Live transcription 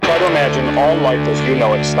imagine all life as you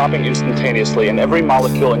know it stopping instantaneously and every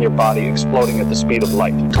molecule in your body exploding at the speed of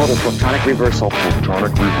light. Total protonic reversal.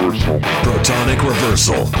 Protonic reversal. Protonic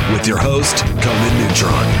reversal with your host, Conan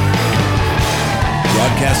Neutron.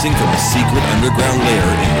 Broadcasting from a secret underground lair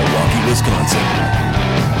in Milwaukee, Wisconsin.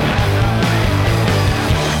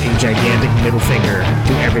 A gigantic middle finger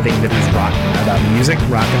to everything that is rock about music,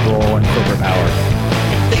 rock and roll, and corporate power.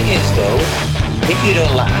 The thing is, though, if you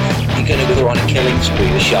don't laugh, you're going to go on a killing spree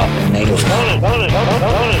with sharpened nails.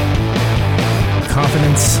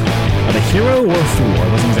 Confidence of a hero or a fool. I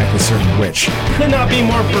wasn't exactly certain which. Could not be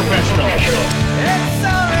more professional. It's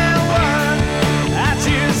only one I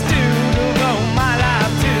choose to devote my life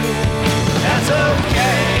to. That's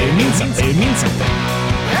okay. It means something. It means something.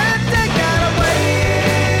 And take that away.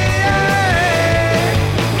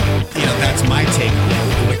 You know, that's my take on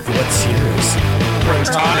it. What's yours?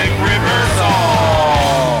 Protonic reversal.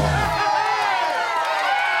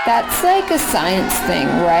 That's like a science thing,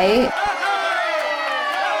 right?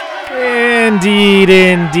 Indeed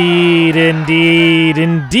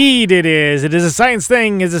it is. It is a science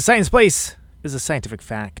thing, it's a science place, it's a scientific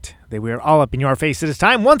fact. We are all up in your face. It is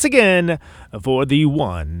time once again for the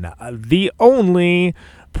one, the only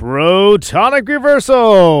Protonic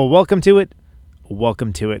reversal. Welcome to it.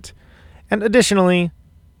 And additionally,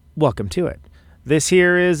 welcome to it. This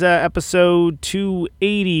here is episode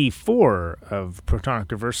 284 of Protonic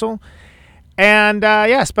reversal. And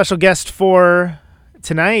special guest for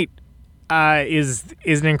tonight is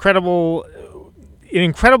an incredible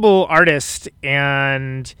artist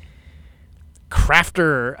and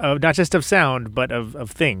crafter of not just of sound, but of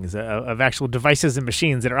things, of actual devices and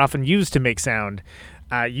machines that are often used to make sound.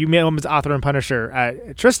 You know him as author and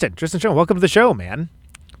punisher, Tristan Shone. Welcome to the show, man.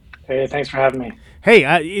 Hey, thanks for having me.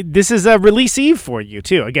 Hey, this is a release eve for you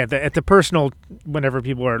too. Again, at the personal, whenever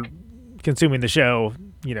people are consuming the show,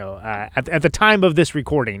 you know, at the time of this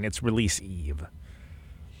recording, it's release eve.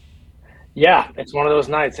 Yeah, it's one of those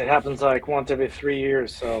nights. It happens like once every 3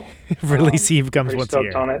 years. So release eve comes once a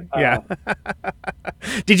year. On it. Yeah.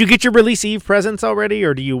 Did you get your release eve presents already,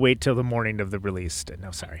 or do you wait till the morning of the release?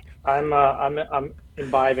 No, sorry. I'm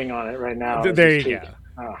imbibing on it right now. There you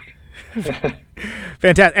go.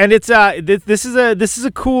 Fantastic. And it's this is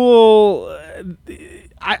a cool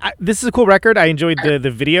this is a cool record. I enjoyed the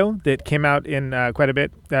video that came out in quite a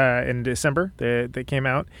bit in December that came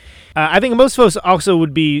out. I think most folks also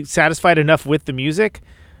would be satisfied enough with the music.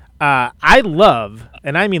 I love,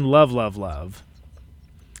 and I mean love,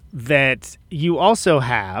 that you also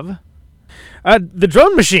have the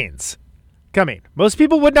drone machines coming. Most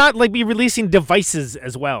people would not be releasing devices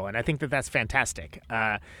as well, and I think that's fantastic.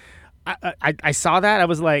 I saw that. I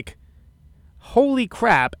was like, holy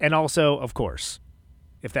crap. And also, of course,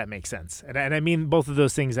 if that makes sense. And I mean both of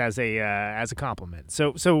those things as a compliment.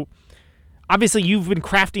 So obviously you've been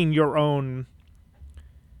crafting your own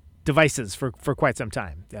devices for quite some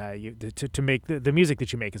time to make the music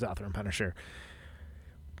that you make as author and punisher.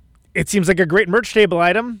 It seems like a great merch table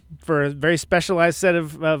item for a very specialized set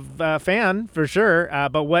of fan, for sure.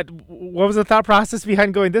 But what was the thought process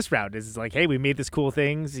behind going this route? Is it like, hey, we made this cool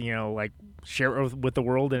things, share it with the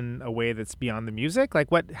world in a way that's beyond the music?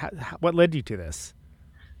 Like, what led you to this?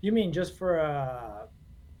 You mean just for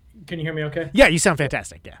can you hear me okay? Yeah, you sound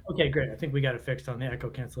fantastic, yeah. Okay, great. I think we got it fixed on the echo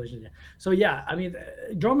cancellation. So, yeah, I mean,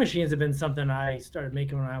 drone machines have been something I started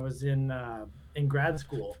making when I was in grad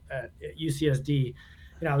school at UCSD.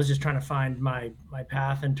 I was just trying to find my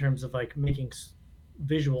path in terms of making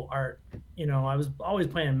visual art. I was always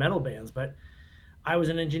playing in metal bands, but I was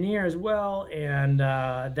an engineer as well. And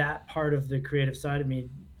that part of the creative side of me,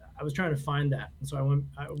 I was trying to find that. And so I went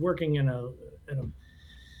working in a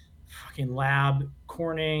fucking lab,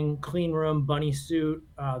 Corning, clean room, bunny suit,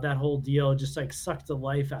 that whole deal just sucked the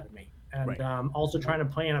life out of me. And right. Also trying to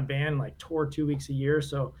play in a band, tour 2 weeks a year.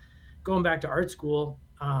 So going back to art school,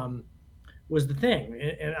 was the thing.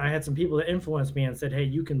 And I had some people that influenced me and said, hey,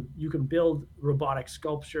 you can build robotic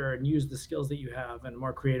sculpture and use the skills that you have in a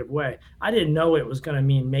more creative way. I didn't know it was going to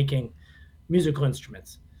mean making musical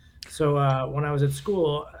instruments. So when I was at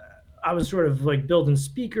school, I was sort of building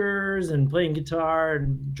speakers and playing guitar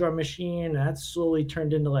and drum machine. And that slowly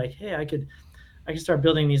turned into hey, I could start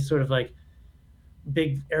building these sort of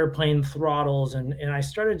big airplane throttles. And I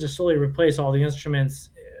started to slowly replace all the instruments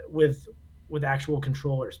with actual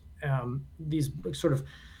controllers. These sort of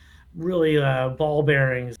really ball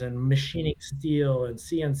bearings and machining steel and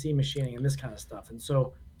CNC machining and this kind of stuff. And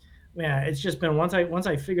so, man, it's just been once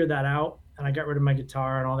I figured that out and I got rid of my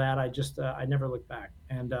guitar and all that, I never looked back.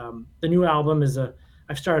 And the new album is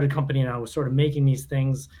I've started a company now with sort of making these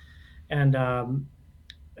things, and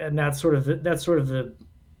that's sort of the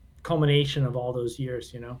culmination of all those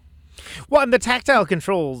years, you know. Well, and the tactile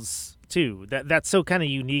controls too. That's so kind of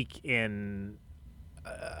unique in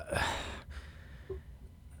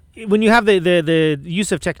when you have the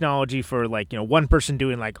use of technology for like, you know, one person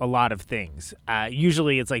doing like a lot of things.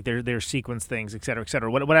 Usually it's like they're sequence things, et cetera, et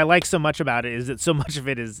cetera. What I like so much about it is that so much of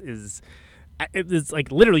it is it's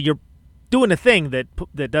like literally you're doing a thing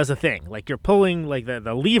that does a thing. Like you're pulling like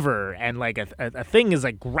the lever, and like a thing is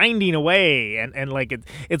like grinding away, and like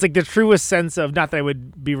it's like the truest sense of, not that I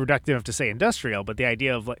would be reductive enough to say industrial, but the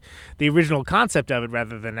idea of like the original concept of it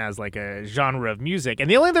rather than as like a genre of music. And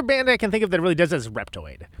the only other band I can think of that really does that is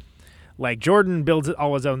Reptoid. Like Jordan builds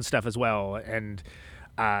all his own stuff as well, and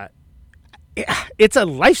it's a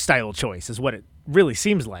lifestyle choice is what it really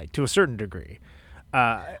seems like to a certain degree.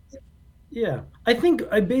 Yeah, I think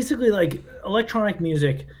I basically like electronic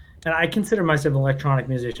music, and I consider myself an electronic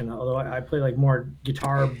musician, although I play like more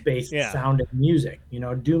guitar-based sounding music. You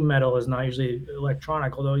know, doom metal is not usually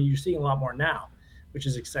electronic, although you're seeing a lot more now, which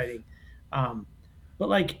is exciting. But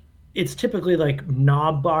like, it's typically like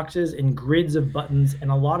knob boxes and grids of buttons and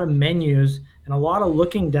a lot of menus and a lot of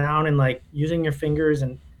looking down and like using your fingers.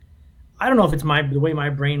 And I don't know if it's the way my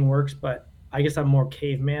brain works, but I guess I'm more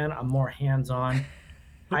caveman. I'm more hands-on.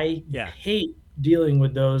 I hate dealing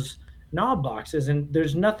with those knob boxes, and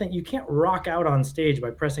there's nothing, you can't rock out on stage by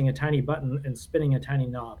pressing a tiny button and spinning a tiny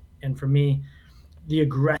knob. And for me, the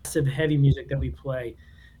aggressive heavy music that we play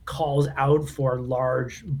calls out for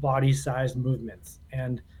large body-sized movements.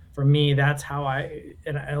 And for me, that's how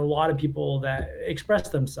and a lot of people that express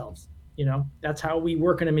themselves, you know, that's how we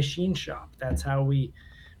work in a machine shop. That's how we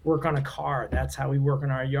work on a car. That's how we work in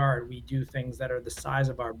our yard. We do things that are the size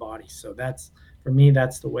of our body. So for me,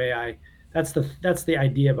 that's the way that's the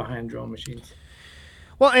idea behind drum machines.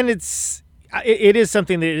 Well, and it is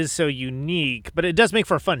something that is so unique, but it does make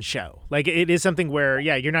for a fun show. Like it is something where,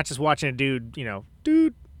 you're not just watching a dude,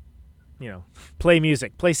 play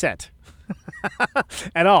music, play set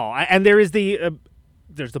at all. And there is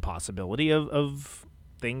there's the possibility of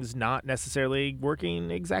things not necessarily working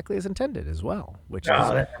exactly as intended as well,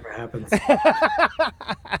 that never happens.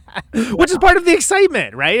 Which is part of the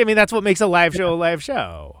excitement, right? I mean, that's what makes a live show a live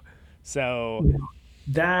show. So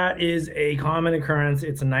that is a common occurrence.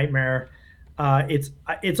 It's a nightmare. It's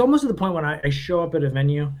almost to the point when I show up at a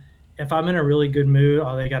venue, if I'm in a really good mood,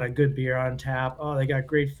 they got a good beer on tap, they got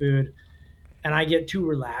great food, and I get too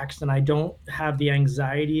relaxed and I don't have the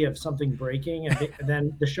anxiety of something breaking, and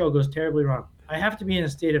then the show goes terribly wrong. I have to be in a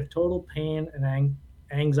state of total pain and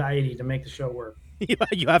anxiety to make the show work.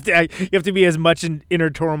 You have to be as much in inner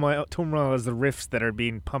turmoil as the riffs that are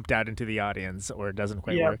being pumped out into the audience, or it doesn't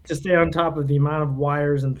quite work. To stay on top of the amount of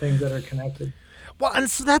wires and things that are connected. Well, and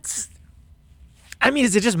so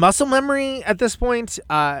is it just muscle memory at this point?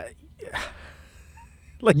 Yes.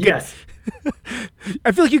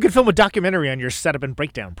 I feel like you could film a documentary on your setup and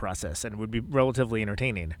breakdown process, and it would be relatively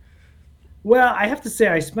entertaining. Well, I have to say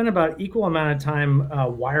I spent about equal amount of time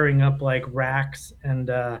wiring up like racks and,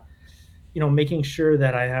 making sure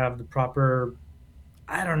that I have the proper,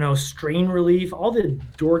 strain relief, all the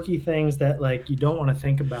dorky things that like you don't want to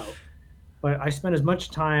think about. But I spend as much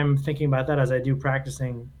time thinking about that as I do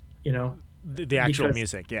practicing, the actual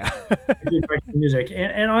music. Yeah. music.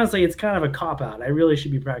 And honestly, it's kind of a cop-out. I really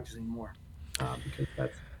should be practicing more because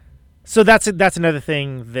that's... So that's another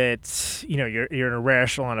thing that, you're in a rare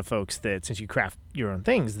echelon of folks that, since you craft your own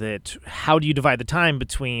things, that how do you divide the time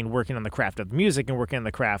between working on the craft of the music and working on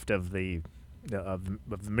the craft of the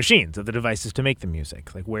machines, of the devices to make the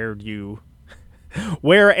music? Like where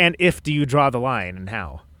and if do you draw the line, and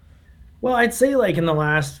how? Well, I'd say like in the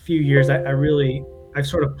last few years, I've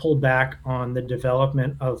sort of pulled back on the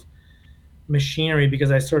development of machinery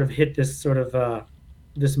because I sort of hit this sort of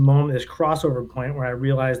this moment, this crossover point where I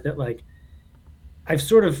realized that like I've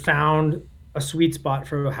sort of found a sweet spot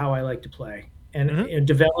for how I like to play, and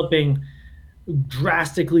developing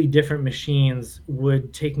drastically different machines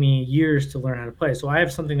would take me years to learn how to play. So I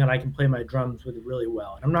have something that I can play my drums with really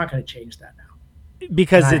well, and I'm not going to change that now.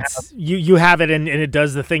 Because you have it and it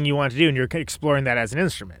does the thing you want to do, and you're exploring that as an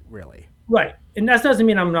instrument, really. Right, and that doesn't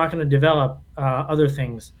mean I'm not going to develop other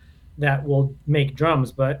things that will make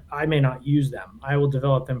drums, but I may not use them. I will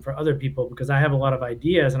develop them for other people because I have a lot of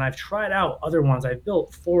ideas, and I've tried out other ones. I've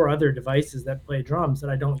built 4 other devices that play drums that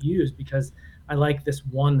I don't use because I like this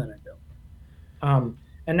one that I built.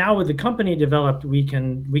 And now with the company developed, we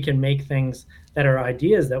can make things that are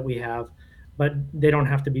ideas that we have, but they don't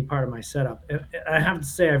have to be part of my setup. And I have to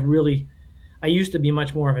say, I used to be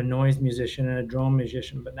much more of a noise musician and a drum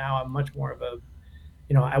musician, but now I'm much more of a,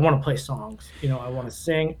 I want to play songs. I want to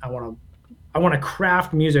sing. I want to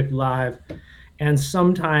craft music live, And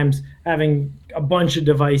sometimes having a bunch of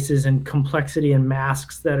devices and complexity and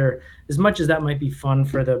masks that are, as much as that might be fun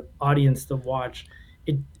for the audience to watch,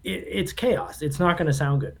 it's chaos. It's not going to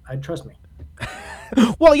sound good. Trust me.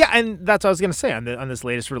 Well, yeah, and that's what I was going to say. On this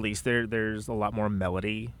latest release, there's a lot more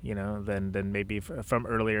melody, than maybe from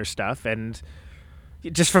earlier stuff, and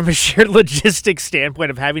just from a sheer logistics standpoint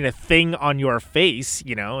of having a thing on your face,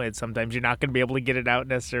 it's sometimes you're not going to be able to get it out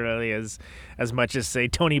necessarily as much as, say,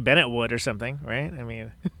 Tony Bennett would or something, right? I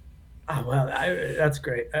mean, oh, well, that's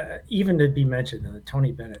great. Even to be mentioned,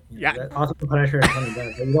 Tony Bennett, that awesome Punisher and Tony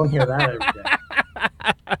Bennett, but you don't hear that every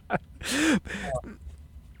day.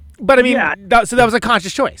 But I mean, so that was a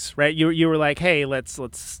conscious choice, right? You were like, hey, let's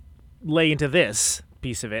lay into this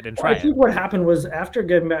piece of it and try I think what happened was, after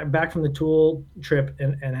getting back from the Tool trip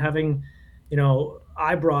and having,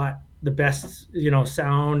 I brought the best,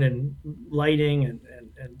 sound and lighting and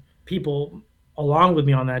people along with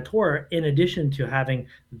me on that tour, in addition to having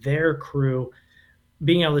their crew,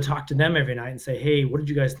 being able to talk to them every night and say, hey, what did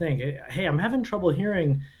you guys think? Hey, I'm having trouble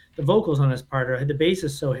hearing the vocals on this part, or the bass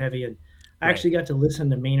is so heavy. And I actually got to listen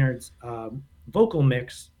to Maynard's vocal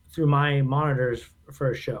mix through my monitors for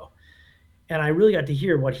a show. And I really got to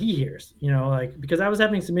hear what he hears, because I was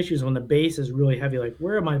having some issues when the bass is really heavy, like,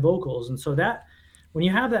 where are my vocals? And so that, when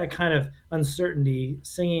you have that kind of uncertainty,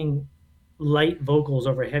 singing light vocals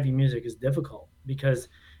over heavy music is difficult, because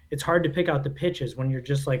it's hard to pick out the pitches when you're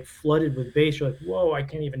just like flooded with bass. You're like, whoa, I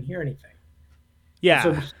can't even hear anything. Yeah.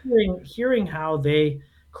 So hearing how they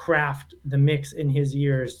craft the mix in his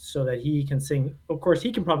ears so that he can sing. Of course,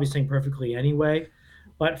 he can probably sing perfectly anyway,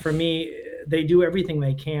 but for me, they do everything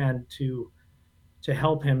they can to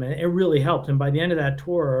help him, and it really helped. And by the end of that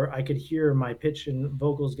tour, I could hear my pitch and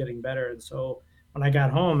vocals getting better. And so when I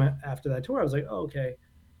got home after that tour, I was like, oh, okay,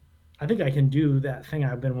 I think I can do that thing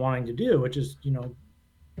I've been wanting to do, which is,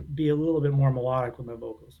 be a little bit more melodic with my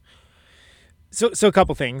vocals. So a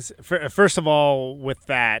couple things. First of all, with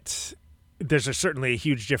that, there's certainly a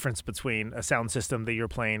huge difference between a sound system that you're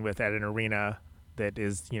playing with at an arena that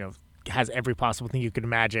is, has every possible thing you could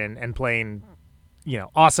imagine, and playing,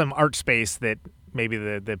 awesome art space that maybe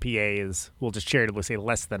the PA we'll just charitably say,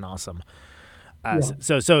 less than awesome.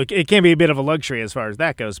 So it can be a bit of a luxury as far as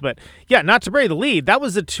that goes. But yeah, not to bury the lead, that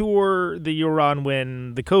was a tour that you were on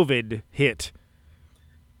when the COVID hit.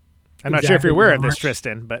 I'm not sure if you're aware of this,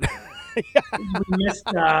 Tristan, but we missed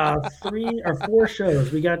 3 or 4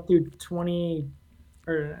 shows. We got through 20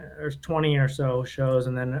 or so shows,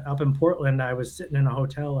 and then up in Portland, I was sitting in a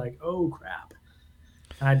hotel like, oh crap,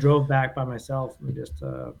 and I drove back by myself and just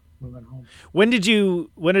we went home. When did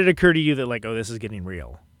it occur to you that, like, oh, this is getting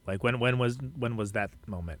real? Like, when was that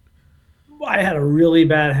moment? Well, I had a really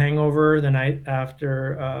bad hangover the night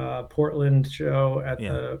after Portland show at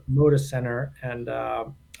the Moda Center, and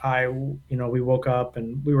we woke up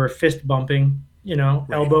and we were fist bumping,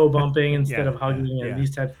 elbow bumping instead of hugging and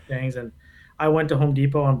these types of things. And I went to Home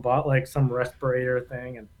Depot and bought like some respirator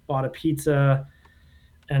thing and bought a pizza,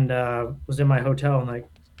 and was in my hotel and like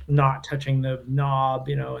not touching the knob,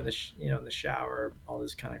 in the shower, all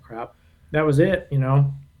this kind of crap. That was it,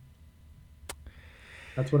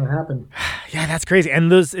 That's when it happened. Yeah, that's crazy.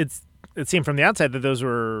 And it seemed from the outside that those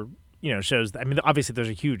were, shows. I mean, obviously those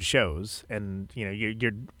are huge shows, and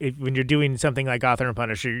when you're doing something like Author and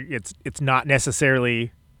Punisher, it's not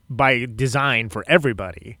necessarily by design for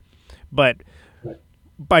everybody, but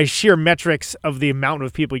by sheer metrics of the amount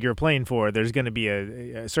of people you're playing for, there's going to be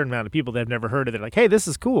a certain amount of people that have never heard of it. Like, hey, this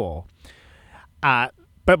is cool. But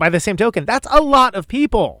by the same token, that's a lot of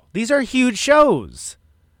people. These are huge shows.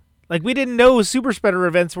 Like, we didn't know super spreader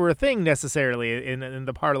events were a thing necessarily in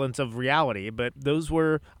the parlance of reality, but those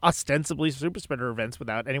were ostensibly super spreader events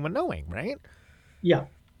without anyone knowing, right? Yeah.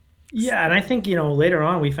 Yeah, and I think, later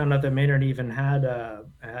on we found out that Maynard even had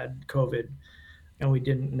COVID, and we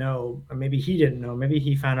didn't know. Or maybe he didn't know. Maybe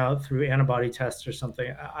he found out through antibody tests or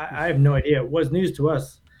something. I have no idea. It was news to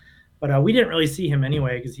us, but we didn't really see him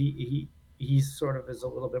anyway because he sort of is a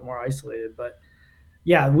little bit more isolated. But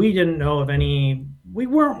yeah, we didn't know of any. We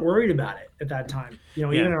weren't worried about it at that time.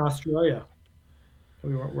 Even in Australia,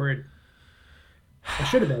 we weren't worried. I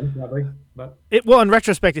should have been probably, but in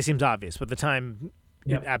retrospect, it seems obvious. But at the time,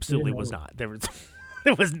 it absolutely was not.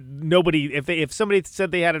 There was nobody. If somebody said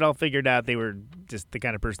they had it all figured out, they were just the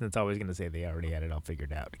kind of person that's always going to say they already had it all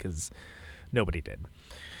figured out, because nobody did.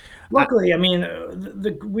 Luckily, I mean,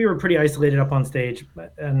 we were pretty isolated up on stage,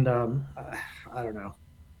 and I don't know.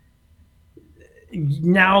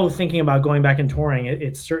 Now thinking about going back and touring,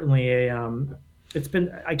 it's certainly it's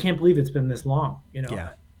been. I can't believe it's been this long. Yeah.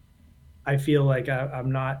 I feel like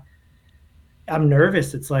I'm not. I'm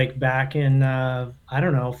nervous. It's like back in I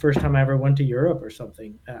don't know, first time I ever went to Europe or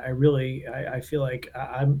something. I feel like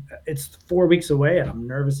I'm. It's 4 weeks away, and I'm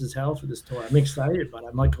nervous as hell for this tour. I'm excited, but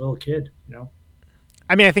I'm like a little kid, you know.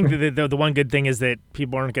 I mean, I think the one good thing is that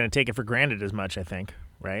people aren't going to take it for granted as much. I think,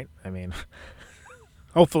 right? I mean,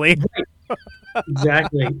 hopefully.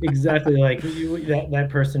 Exactly. Like that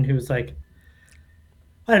person who's like,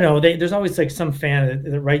 I don't know. There's always like some fan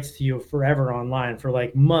that writes to you forever online for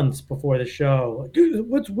like months before the show. Like, dude,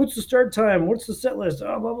 what's the start time? What's the set list?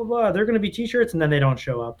 Oh, blah blah blah. They're going to be T-shirts, and then they don't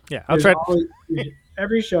show up. Yeah, I'll There's try. always,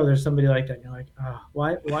 every show. There's somebody like that. And you're like, oh,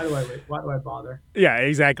 why do I wait? Why do I bother? Yeah,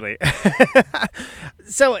 exactly.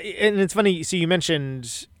 So, and it's funny. So you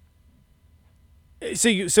mentioned.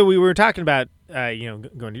 So we were talking about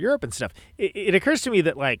going to Europe and stuff. It occurs to me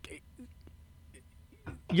that like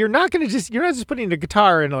you're not just putting a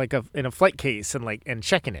guitar in in a flight case and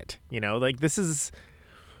checking it. Like this is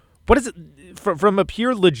what is it from a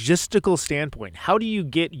pure logistical standpoint? How do you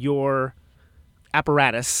get your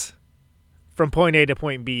apparatus from point A to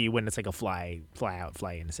point B when it's like a fly out,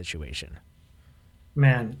 fly in situation?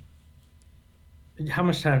 Man, how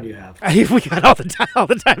much time do you have? We got all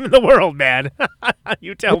the time in the world, man.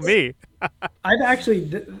 You tell me. I've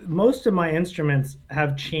actually most of my instruments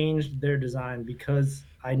have changed their design because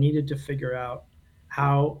I needed to figure out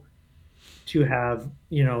how to have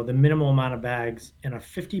the minimal amount of bags in a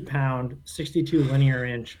 50-pound 62 linear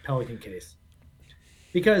inch Pelican case.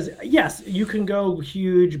 Because yes, you can go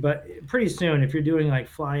huge, but pretty soon if you're doing like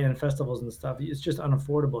fly-in festivals and stuff, it's just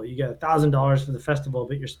unaffordable. You get $1,000 for the festival,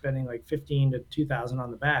 but you're spending like 15 to 2,000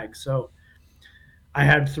 on the bag. So I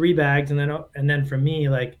had 3 bags, and then for me,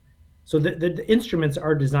 like, so the instruments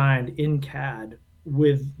are designed in CAD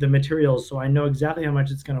with the materials, so I know exactly how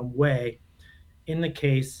much it's going to weigh in the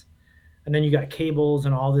case. And then you got cables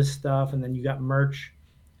and all this stuff, and then you got merch.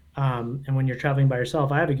 And when you're traveling by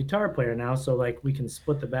yourself, I have a guitar player now, so like we can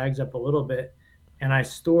split the bags up a little bit, and I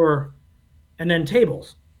store, and then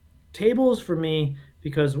tables for me,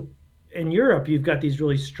 because in Europe you've got these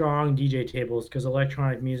really strong DJ tables because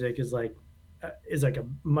electronic music is like a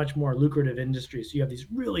much more lucrative industry. So you have these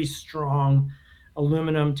really strong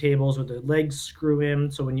aluminum tables with the legs screw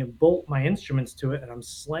in, so when you bolt my instruments to it and I'm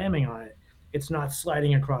slamming on it, it's not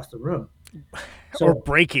sliding across the room. So or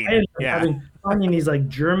breaking. Finding these like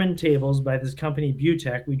German tables by this company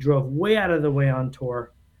Butech. We drove way out of the way on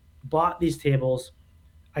tour, bought these tables.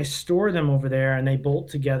 I store them over there, and they bolt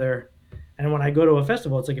together. And when I go to a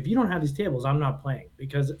festival, it's like, if you don't have these tables, I'm not playing,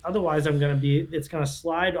 because otherwise it's going to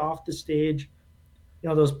slide off the stage.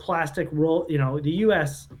 Those plastic roll. The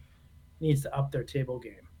U.S. needs to up their table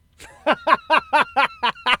game.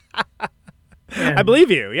 I believe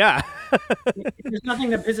you. Yeah. There's nothing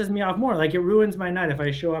that pisses me off more. Like, it ruins my night if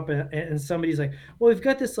I show up and somebody's like, well, we've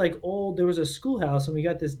got this like there was a schoolhouse and we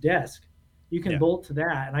got this desk. You can bolt to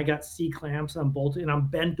that. And I got C clamps and I'm bolted and I'm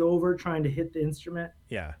bent over trying to hit the instrument.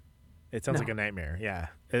 Yeah. It sounds like a nightmare. Yeah.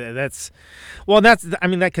 Because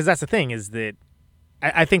that's the thing is that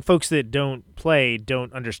I think folks that don't play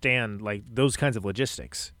don't understand like those kinds of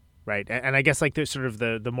logistics. Right. And I guess like there's sort of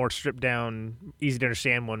the more stripped down, easy to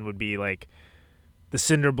understand one would be like the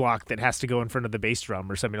cinder block that has to go in front of the bass drum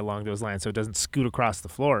or something along those lines so it doesn't scoot across the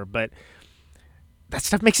floor. But that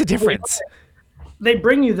stuff makes a difference. They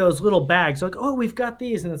bring you those little bags like, oh, we've got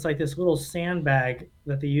these. And it's like this little sandbag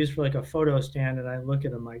that they use for like a photo stand. And I look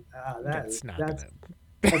at them like, that's not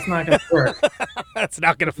going to work. That's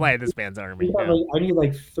not going to fly in this band's army. I need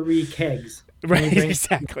like 3 kegs. Right,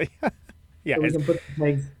 exactly. Yeah. So we can put the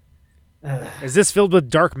kegs. Is this filled with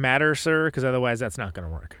dark matter, sir? Because otherwise that's not going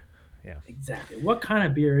to work. Yeah. Exactly. What kind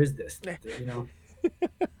of beer is this?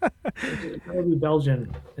 Maybe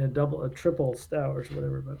Belgian, a triple stout or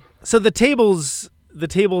whatever. But so the tables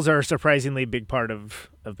are a surprisingly big part of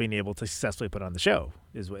being able to successfully put on the show.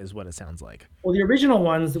 Is what it sounds like. Well, the original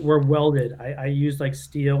ones were welded. I used like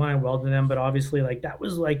steel and I welded them, but obviously like that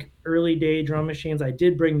was like early day drum machines. I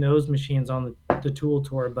did bring those machines on the Tool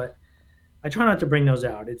tour, but I try not to bring those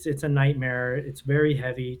out. It's a nightmare. It's very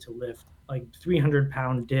heavy to lift, like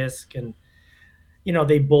 300-pound disc, and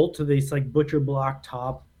they bolt to this like butcher block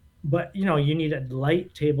top. But you need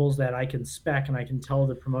light tables that I can spec, and I can tell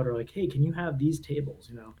the promoter like, hey, can you have these tables?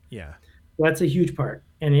 Yeah. Well, that's a huge part.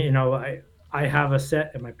 And I have a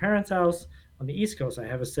set at my parents' house on the East Coast. I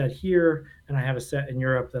have a set here, and I have a set in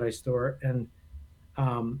Europe that I store. And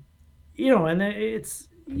and it's.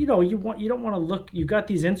 You don't want to look. You got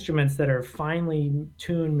these instruments that are finely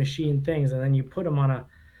tuned machine things, and then you put them on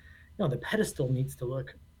the pedestal needs to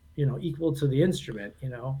look, equal to the instrument,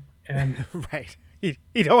 and right. You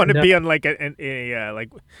don't want to be on like a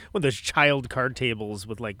like one of those child card tables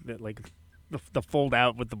with like the fold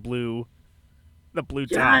out with the blue top.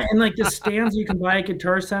 Yeah, and like the stands you can buy at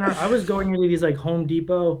Guitar Center. I was going into these like Home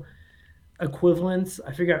Depot equivalents.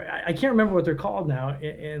 I can't remember what they're called now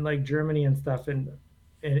in like Germany and stuff, and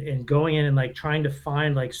going in and like trying to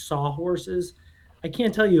find like sawhorses. I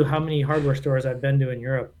can't tell you how many hardware stores I've been to in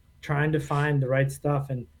Europe trying to find the right stuff,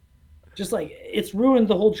 and just like it's ruined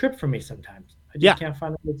the whole trip for me sometimes. I just can't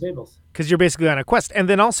find the tables. Because you're basically on a quest. And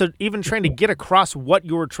then also even trying to get across what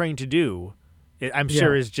you're trying to do, I'm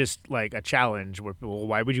sure is just like a challenge where, well,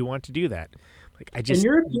 why would you want to do that? Like And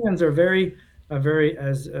Europeans are very,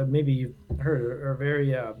 as maybe you've heard, are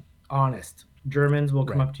very honest. Germans will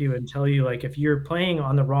come up to you and tell you, like, if you're playing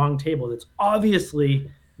on the wrong table, that's obviously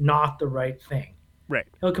not the right thing. Right.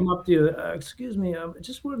 He'll come up to you, excuse me, I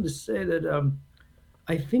just wanted to say that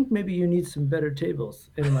I think maybe you need some better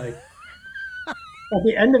tables. And like, at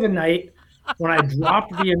the end of the night, when I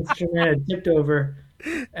dropped the instrument, it tipped over,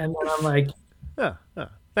 and then I'm like,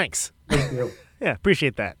 thanks. Thank you. Yeah,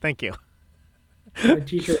 appreciate that. Thank you. My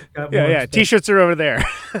t-shirt got T-shirts are over there.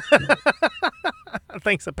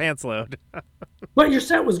 Thanks a pants load. But your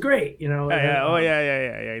set was great, you know.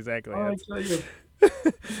 Exactly. I tell you.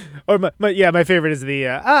 Or my favorite is the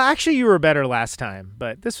actually you were better last time,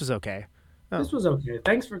 but this was okay. Oh. This was okay.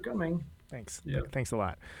 Thanks for coming. Thanks. Yeah. Thanks a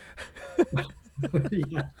lot.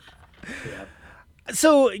 Yeah.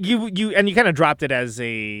 So you kind of dropped it as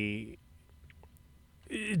a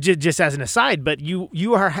just as an aside, but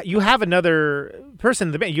you have another person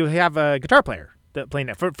in the band. You have a guitar player that playing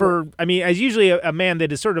that for I mean, as usually a man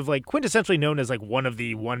that is sort of like quintessentially known as like one of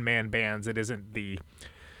the one-man bands that isn't the,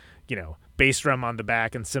 you know, bass drum on the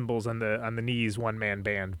back and cymbals on the knees one-man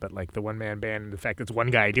band, but like the one-man band and the fact that it's one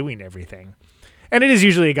guy doing everything. And it is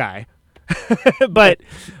usually a guy. but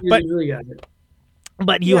you know,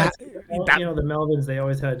 the Melvins, they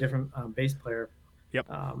always had a different bass player. Yep.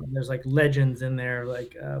 There's like legends in there,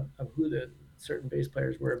 like of who the certain bass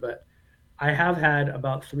players were. But I have had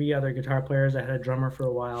about 3 other guitar players. I had a drummer for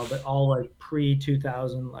a while, but all like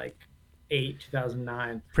pre-2000, like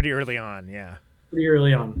 2009. Pretty early on, yeah. Pretty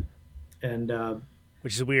early on, and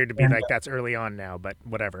which is weird to be like that's early on now, but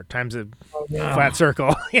whatever. Time's a flat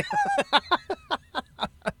circle.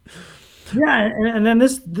 Yeah, and then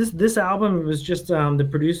this album was just the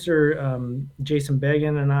producer Jason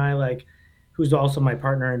Began and I, like, who's also my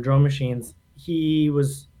partner in Drum Machines. He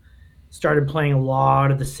started playing a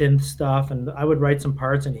lot of the synth stuff, and I would write some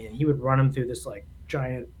parts, and he would run them through this like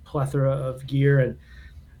giant plethora of gear, and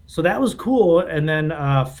so that was cool. And then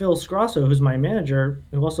Phil Scrosso, who's my manager,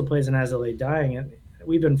 who also plays in As I Lay Dying, and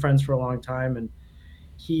we've been friends for a long time, and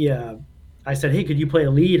I said, hey, could you play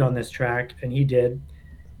a lead on this track? And he did.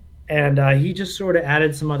 And he just sort of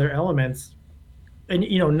added some other elements, and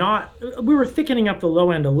we were thickening up the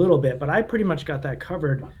low end a little bit, but I pretty much got that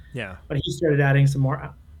covered. Yeah. But he started adding some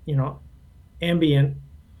more, ambient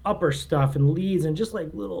upper stuff and leads and just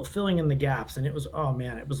like little filling in the gaps. And it was, oh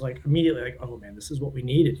man, it was like immediately like, oh man, this is what we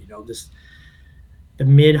needed. The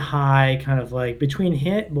mid high kind of like between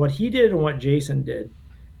what he did and what Jason did,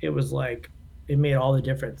 it was like, it made all the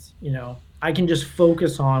difference. I can just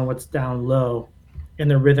focus on what's down low in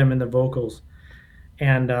the rhythm and the vocals,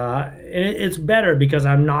 and it's better because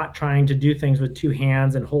I'm not trying to do things with 2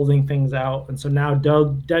 hands and holding things out. And so now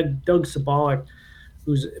Doug Sabolic,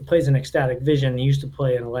 who plays in Ecstatic Vision, he used to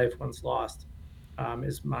play in A Life Once Lost,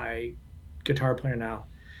 is my guitar player now,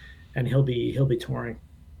 and he'll be touring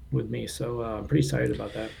with me. So I'm pretty excited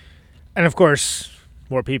about that. And of course,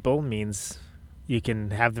 more people means you can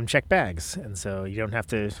have them check bags, and so you don't have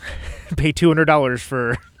to pay $200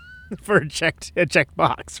 for a checked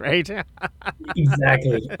box, right?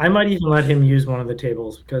 Exactly. I might even let him use one of the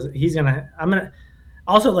tables because I'm gonna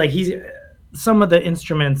also, like, some of the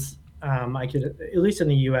instruments I could, at least in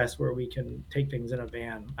the US where we can take things in a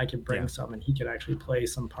van, I could bring some and he could actually play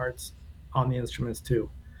some parts on the instruments too.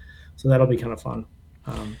 So that'll be kind of fun.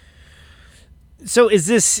 So is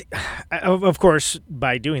this, of course,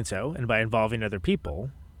 by doing so and by involving other people,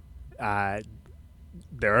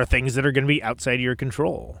 there are things that are going to be outside your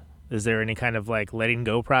control. Is there any kind of like letting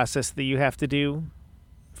go process that you have to do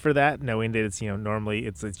for that, knowing that it's, normally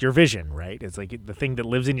it's your vision, right? It's like the thing that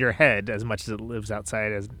lives in your head as much as it lives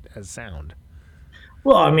outside as sound.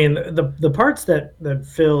 Well, I mean, the parts that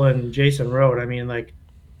Phil and Jason wrote, I mean, like,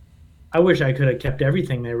 I wish I could have kept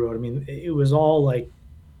everything they wrote. I mean, it was all like,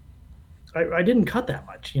 I didn't cut that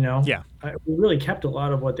much, Yeah. We really kept a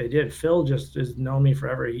lot of what they did. Phil just has known me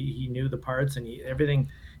forever. He knew the parts, and everything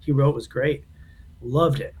he wrote was great.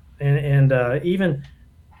 Loved it. And even,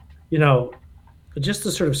 just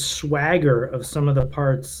the sort of swagger of some of the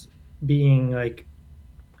parts being like,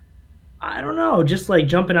 I don't know, just like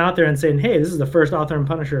jumping out there and saying, "Hey, this is the first Author and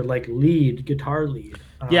Punisher like lead guitar lead,"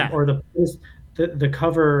 Yeah. or the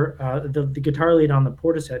cover, the guitar lead on the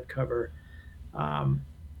Portishead cover.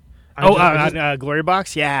 Glory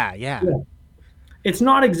Box. Yeah. Yeah. It's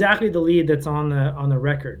not exactly the lead that's on the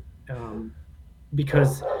record,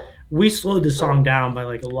 because we slowed the song down by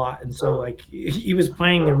like a lot, and so like he was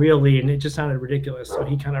playing the real lead, and it just sounded ridiculous. So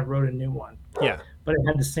he kind of wrote a new one. Yeah. But it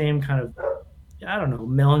had the same kind of, I don't know,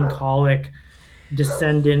 melancholic,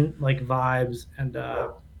 descendant like vibes, and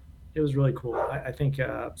it was really cool. I think.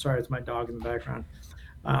 Sorry, it's my dog in the background.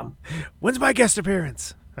 When's my guest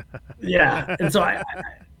appearance? Yeah, and so I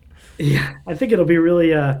think it'll be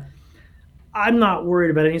really. I'm not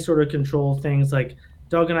worried about any sort of control things. Like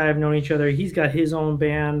Doug and I have known each other. He's got his own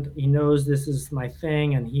band. He knows this is my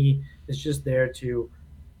thing, and he is just there to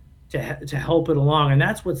help it along. And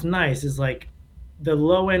that's what's nice is like the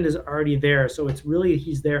low end is already there, so it's really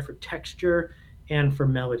he's there for texture and for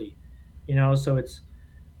melody, So it's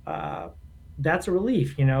that's a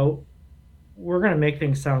relief. We're gonna make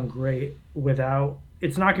things sound great without.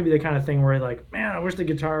 It's not going to be the kind of thing where you're like, man, I wish he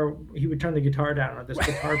would turn the guitar down, or this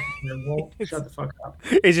guitar player won't shut the fuck up.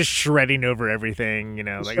 It's just shredding over everything,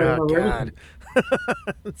 like, oh, God.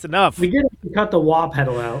 It's enough. We get to cut the wah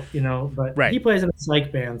pedal out, but right. He plays in a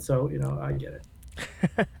psych band, so, I get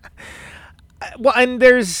it. Well, and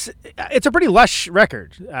it's a pretty lush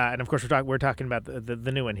record. And, of course, we're talking about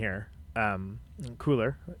the new one here,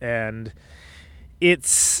 Cooler. And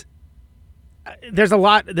there's a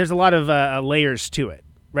lot of layers to it,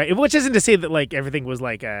 right? Which isn't to say that like everything was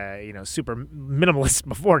like super minimalist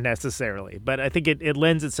before necessarily, but I think it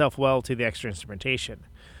lends itself well to the extra instrumentation.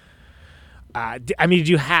 Did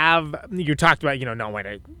you talked about not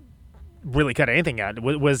wanting to really cut anything out.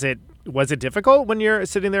 Was it difficult when you're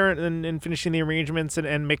sitting there and finishing the arrangements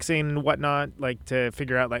and mixing and whatnot, like to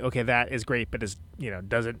figure out like, okay, that is great, but it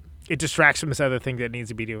distracts from this other thing that it needs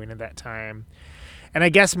to be doing at that time? And I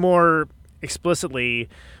guess more explicitly,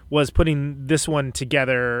 was putting this one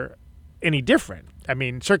together any different? I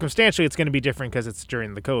mean, circumstantially, it's going to be different because it's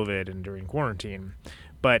during the COVID and during quarantine,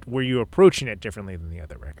 but were you approaching it differently than the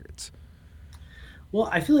other records? Well,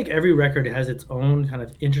 I feel like every record has its own kind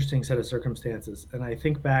of interesting set of circumstances. And I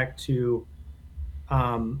think back to,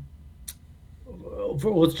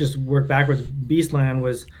 let's just work backwards. Beastland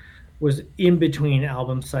was in between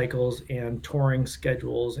album cycles and touring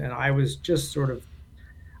schedules. And I was just sort of,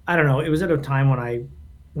 I don't know, it was at a time when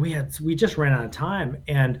we just ran out of time.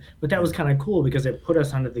 But that was kind of cool because it put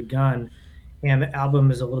us under the gun, and the album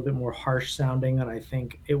is a little bit more harsh sounding than I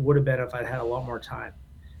think it would have been if I'd had a lot more time.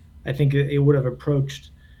 I think it would have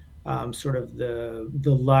approached sort of the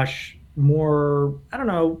lush, more, I don't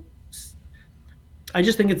know. I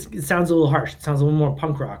just think it sounds a little harsh. It sounds a little more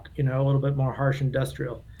punk rock, a little bit more harsh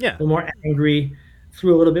industrial. Yeah. A little more angry,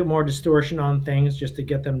 threw a little bit more distortion on things just to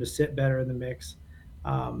get them to sit better in the mix.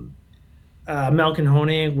 Mel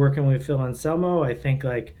Canhone working with Phil Anselmo, I think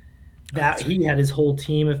like that he had his whole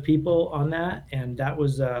team of people on that, and that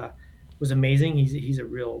was amazing. He's a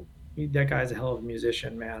real, that guy's a hell of a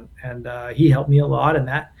musician, man, and he helped me a lot in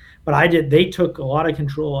that. But they took a lot of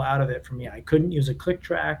control out of it for me. I couldn't use a click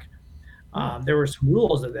track. There were some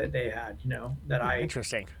rules that they had,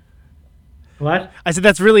 Interesting. What? I said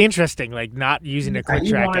that's really interesting, like not using a click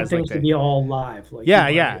track as things like to be all live. Like,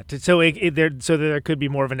 yeah. So there could be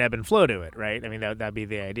more of an ebb and flow to it, right? I mean, that'd be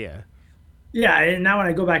the idea. Yeah, and now when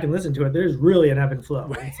I go back and listen to it, there's really an ebb and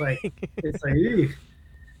flow. It's like, eek.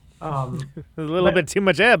 A little bit too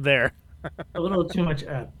much ebb there. A little too much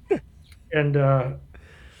ebb, and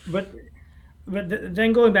but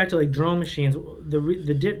then going back to like Drone Machines,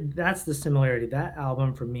 that's the similarity. That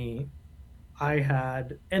album for me, I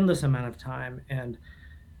had endless amount of time, and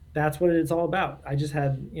that's what it's all about. I just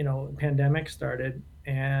had, pandemic started,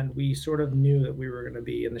 and we sort of knew that we were going to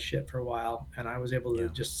be in the shit for a while, and I was able to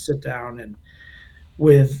just sit down and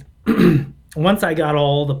with once I got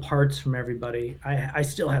all the parts from everybody, I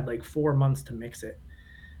still had like 4 months to mix it,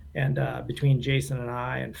 and between Jason and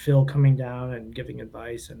I and Phil coming down and giving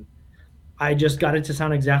advice, and I just got it to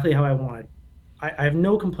sound exactly how I wanted. I have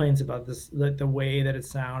no complaints about this, the way that it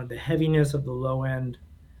sounded, the heaviness of the low end,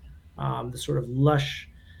 the sort of lush,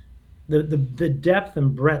 the depth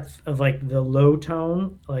and breadth of like the low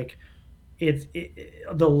tone, like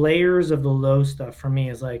the layers of the low stuff for me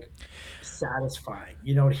is like satisfying.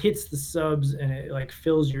 It hits the subs and it like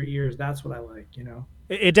fills your ears. That's what I like.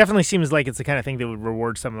 It definitely seems like it's the kind of thing that would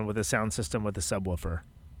reward someone with a sound system with a subwoofer.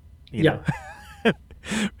 You know?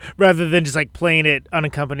 Rather than just like playing it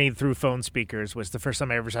unaccompanied through phone speakers, was the first time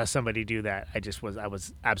I ever saw somebody do that. I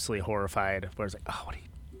was absolutely horrified. Where I was like,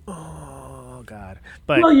 Oh God!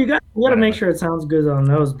 But well, you got to whatever. make sure it sounds good on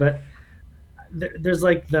those. But there's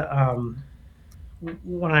like the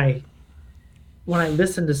when I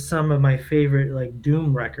listen to some of my favorite like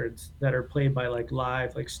doom records that are played by like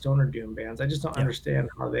live like stoner doom bands, I just don't understand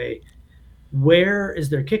how where is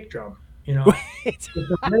their kick drum? You know,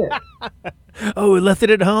 oh, we left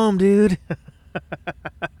it at home, dude.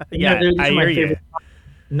 yeah, Yeah, these I are my hear you. favorite.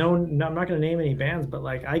 No, I'm not going to name any bands, but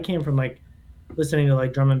like I came from like listening to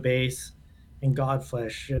like drum and bass and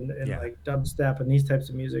Godflesh and like dubstep and these types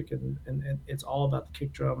of music, and it's all about the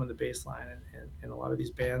kick drum and the bass line, and a lot of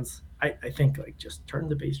these bands, I think like just turn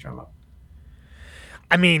the bass drum up.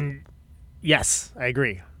 I mean, yes, I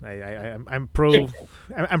agree. I'm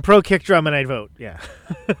pro kick drum, and I'd vote. Yeah.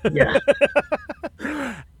 Yeah.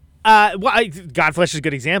 Godflesh is a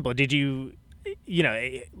good example. Did you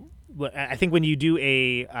know? I think when you do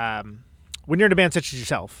when you're in a band such as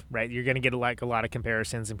yourself, right, you're going to get like a lot of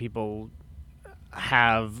comparisons, and people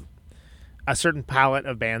have a certain palette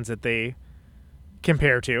of bands that they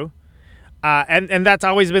compare to. And that's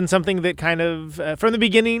always been something that kind of, from the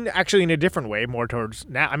beginning, actually in a different way, more towards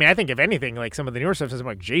now. I mean, I think if anything, like some of the newer stuff is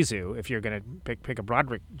like Jesu, if you're going to pick a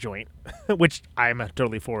Broderick joint, which I'm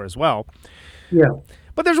totally for as well. Yeah.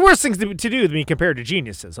 But there's worse things to do than be compared to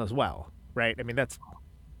geniuses as well, right? I mean, that's,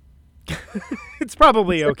 it's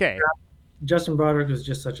probably okay. Justin Broderick was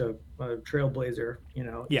just such a trailblazer, you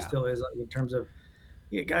know, he still is in terms of,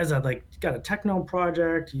 guys that like got a techno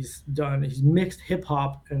project. He's mixed hip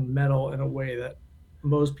hop and metal in a way that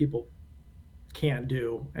most people can't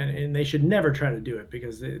do, and they should never try to do it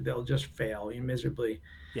because they'll just fail miserably.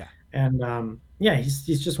 Yeah. And he's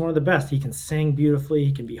just one of the best. He can sing beautifully.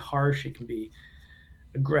 He can be harsh. He can be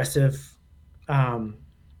aggressive. There's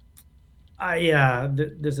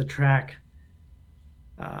a track,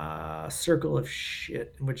 Circle of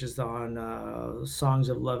Shit, which is on Songs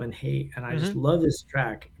of Love and Hate, and I just love this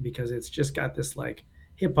track because it's just got this like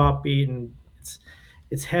hip hop beat, and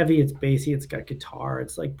it's heavy, it's bassy, it's got guitar,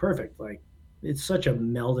 it's like perfect. Like it's such a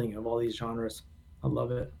melding of all these genres. I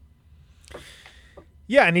love it.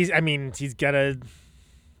 Yeah, and he's got a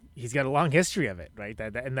long history of it, right?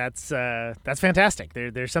 That's fantastic.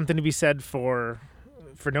 There's something to be said for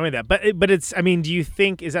knowing that. But it's, I mean, do you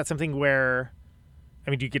think, is that something where, I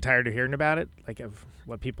mean, do you get tired of hearing about it? Like, of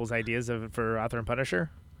what people's ideas of for Author and Punisher?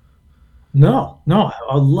 No,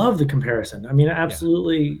 I love the comparison. I mean,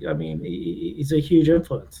 absolutely. Yeah. I mean, he's a huge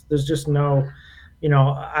influence. There's just no, you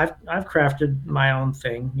know, I've crafted my own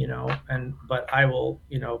thing, you know, but I will,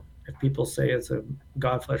 you know, if people say it's a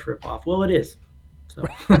Godflesh ripoff, well, it is. So.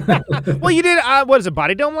 Well, you did, what is it,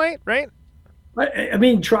 Body Dome Light, right? I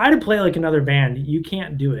mean, try to play like another band. You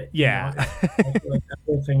can't do it. Yeah. You know? I feel like that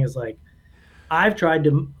whole thing is like, I've tried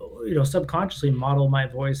to, you know, subconsciously model my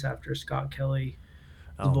voice after Scott Kelly's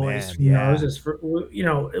voice. Roses for, you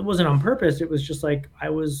know, it wasn't on purpose. It was just like I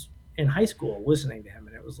was in high school listening to him,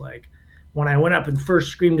 and it was like when I went up and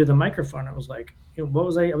first screamed to the microphone, it was like, you know, what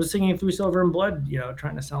was I was singing Through Silver and Blood, you know,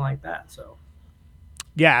 trying to sound like that. So.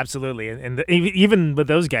 Yeah, absolutely, and even with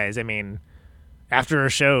those guys, I mean, after a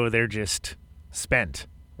show, they're just spent,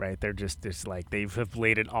 right? They're just like they've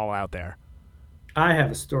laid it all out there. I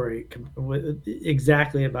have a story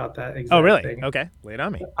exactly about that exact Oh, really? thing. Okay. Lay it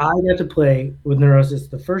on me. I got to play with Neurosis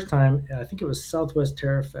the first time. I think it was Southwest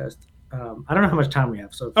Terror Fest. I don't know how much time we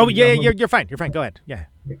have. So you're fine. You're fine. Go ahead. Yeah.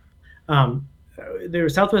 There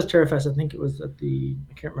was Southwest Terror Fest. I think it was at I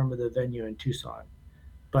can't remember the venue in Tucson,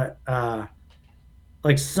 but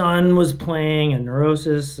like Sun was playing and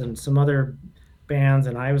Neurosis and some other bands,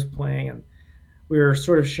 and I was playing, and we were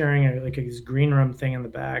sort of sharing like this green room thing in the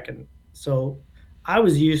back, and so I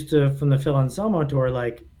was used to, from the Phil Anselmo tour,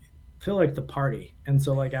 like feel like the party. And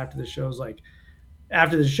so like after the show, like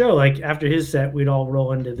after his set, we'd all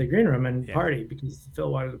roll into the green room and party because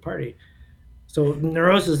Phil wanted to party. So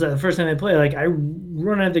Neurosis, the first time they play, like I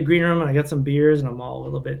run out the green room and I got some beers and I'm all a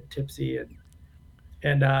little bit tipsy,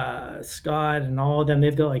 and Scott and all of them,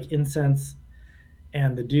 they've got like incense,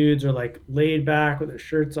 and the dudes are like laid back with their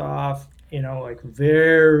shirts off, you know, like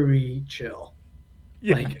very chill.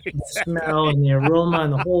 Yeah, like exactly. The smell and the aroma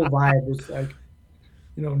and the whole vibe was like,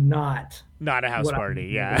 you know, not a house party.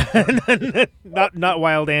 Yeah. not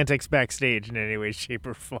wild antics backstage in any way, shape,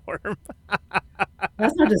 or form.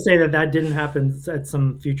 That's not to say that didn't happen at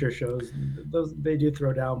some future shows. Those they do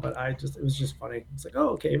throw down, but it was just funny. It's like, oh,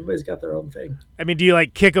 okay, everybody's got their own thing. I mean, do you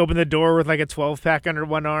like kick open the door with like a 12-pack under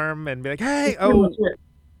one arm and be like, hey,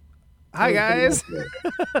 hi guys.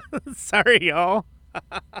 Sorry, y'all.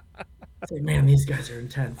 It's like, man, these guys are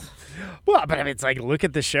intense. Well, but I mean, it's like, look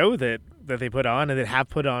at the show that they put on and that have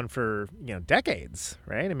put on for, you know, decades,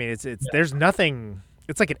 right? I mean, it's there's nothing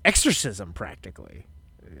it's like an exorcism practically.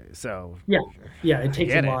 So yeah, it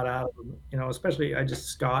takes a get it. lot out of them. Especially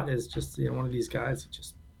Scott is just one of these guys that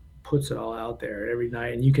just puts it all out there every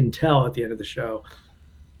night, and you can tell at the end of the show.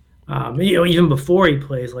 Even before he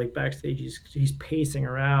plays, like backstage, he's pacing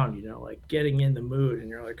around, like getting in the mood, and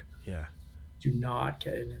you're like, Yeah. do not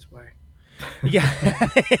get in his way. Yeah,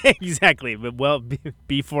 exactly. But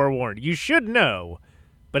be forewarned. You should know,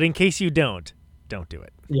 but in case you don't do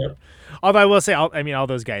it. Yep. Although I will say, all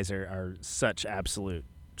those guys are such absolute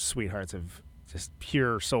sweethearts of just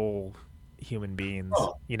pure soul human beings.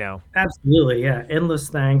 Oh, absolutely, yeah. Endless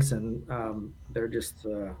thanks, and they're just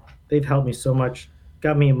they've helped me so much.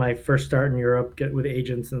 Got me my first start in Europe, get with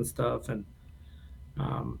agents and stuff, and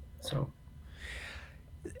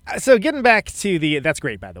So getting back to that's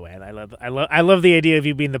great, by the way. I love the idea of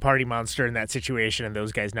you being the party monster in that situation, and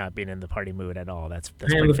those guys not being in the party mood at all. That's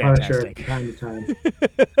pretty fantastic. Time to time.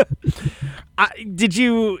 Did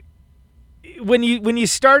you when you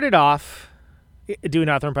started off doing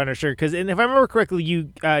Hawthorne Punisher? Because if I remember correctly, you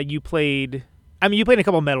played a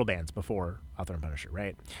couple metal bands before Hawthorne Punisher,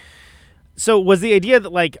 right? So was the idea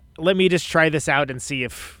that like, let me just try this out and see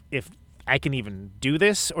if I can even do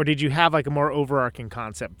this, or did you have like a more overarching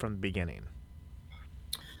concept from the beginning?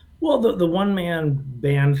 Well, the one man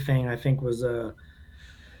band thing I think was a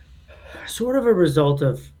sort of a result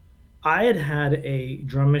of I had a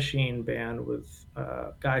drum machine band with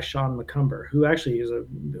guy Shone, who actually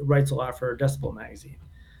writes a lot for Decibel magazine,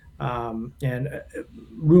 and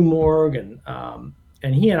Rue Morgue,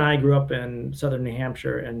 and he and I grew up in southern New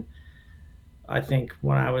Hampshire, and I think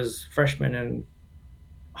when I was freshman in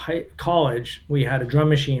college, we had a drum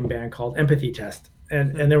machine band called Empathy Test,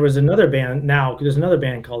 and there was another band now. There's another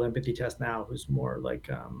band called Empathy Test now, who's more like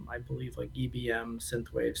I believe like EBM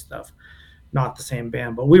synthwave stuff. Not the same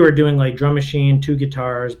band, but we were doing like drum machine, 2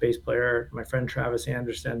 guitars, bass player, my friend Travis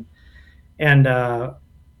Anderson, and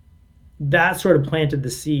that sort of planted the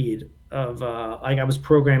seed of like I was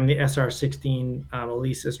programming the SR16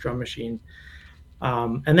 Alesis drum machine.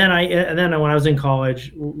 And then when I was in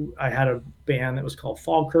college, I had a band that was called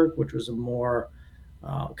Falkirk, which was a more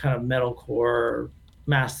kind of metalcore,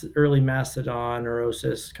 early Mastodon,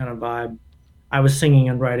 Neurosis kind of vibe. I was singing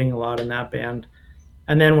and writing a lot in that band.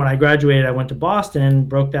 And then when I graduated, I went to Boston,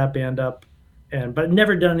 broke that band up, but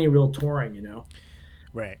never done any real touring,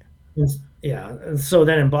 Right. And so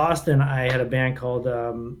then in Boston, I had a band called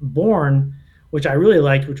Born, which I really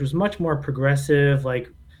liked, which was much more progressive,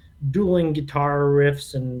 like dueling guitar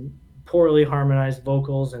riffs and poorly harmonized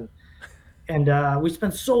vocals, and we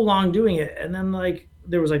spent so long doing it, and then like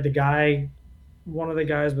there was like one of the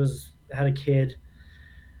guys had a kid,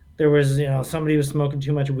 there was somebody was smoking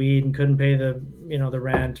too much weed and couldn't pay the the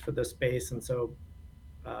rent for the space, and so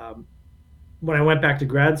when I went back to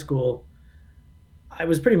grad school, I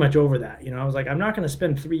was pretty much over that. I was like, I'm not going to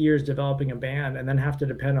spend 3 years developing a band and then have to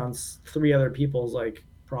depend on 3 other people's like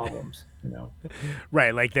problems,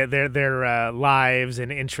 Right, like their lives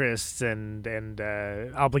and interests and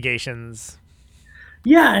obligations.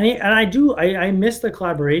 Yeah, and I miss the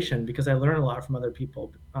collaboration because I learn a lot from other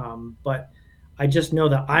people. But I just know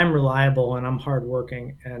that I'm reliable and I'm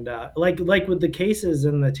hardworking, and like with the cases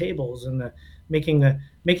and the tables and the making the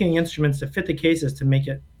instruments to fit the cases to make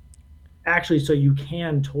it actually so you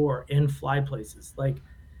can tour and fly places. Like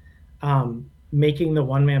making the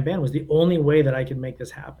one man band was the only way that I could make this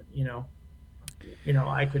happen. I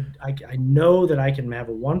know that I can have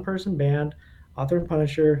a 1-person band, Hawthorne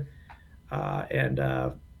Punisher, and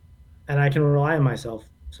I can rely on myself.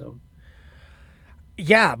 So.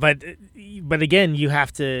 Yeah, but again, you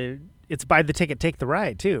have to. It's buy the ticket, take the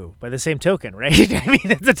ride too. By the same token, right? I mean,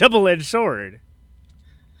 it's a double-edged sword.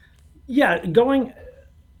 Yeah,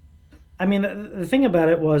 I mean, the thing about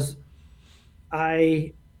it was,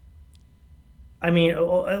 I mean,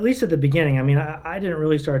 at least at the beginning, I mean, I didn't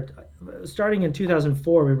really starting in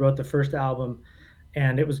 2004, we wrote the first album,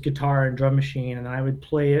 and it was guitar and drum machine, and I would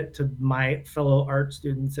play it to my fellow art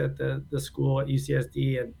students at the school at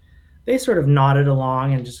UCSD, and they sort of nodded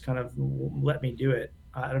along and just kind of let me do it.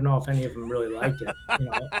 I don't know if any of them really liked it.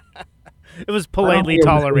 It was politely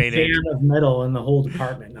tolerated. I was a fan of metal in the whole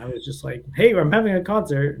department. I was just like, hey, I'm having a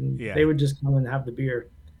concert, and they would just come and have the beer.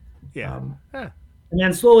 Yeah. And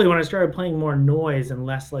then slowly, when I started playing more noise and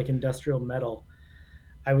less like industrial metal,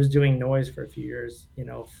 I was doing noise for a few years,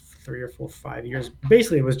 3 or 4, 5 years.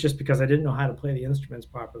 Basically, it was just because I didn't know how to play the instruments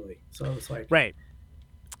properly. So it was like, right.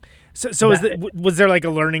 So was there like a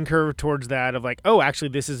learning curve towards that of like, oh, actually,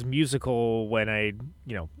 this is musical when I,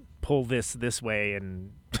 pull this way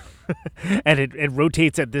and and it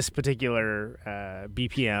rotates at this particular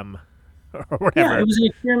BPM? or whatever. Yeah, it was an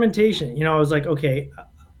experimentation. I was like, okay,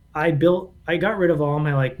 I got rid of all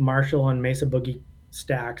my like Marshall and Mesa Boogie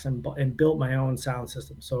stacks and built my own sound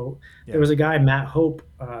system. So there was a guy, Matt Hope,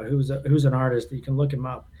 who's an artist. You can look him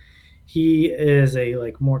up. He is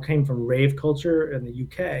came from rave culture in the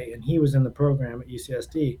UK, and he was in the program at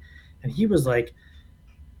UCSD, and he was like,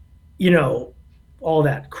 all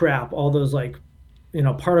that crap, all those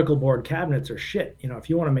particle board cabinets are shit. If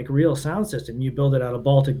you want to make a real sound system, you build it out of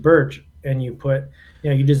Baltic birch, and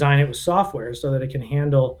you design it with software so that it can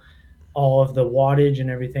handle all of the wattage and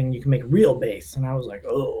everything. You can make real bass. And I was like,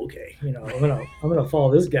 oh, okay, I'm gonna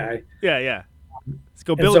follow this guy. Yeah. Let's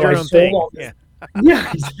go build your own thing. Yeah.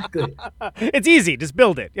 Yeah, exactly. It's easy. Just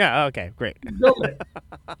build it. Yeah. Okay. Great. Build it.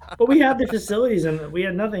 But we had the facilities, and we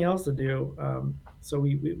had nothing else to do. So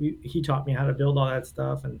he taught me how to build all that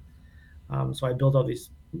stuff, and so I built this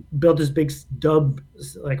big dub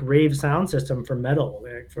rave sound system for metal,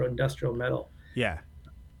 for industrial metal. Yeah.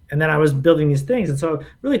 And then I was building these things, and so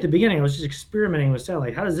really at the beginning I was just experimenting with sound.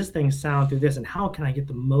 Like, how does this thing sound through this, and how can I get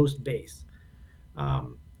the most bass?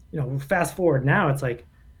 Fast forward now, it's like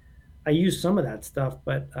I use some of that stuff,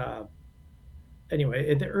 but anyway,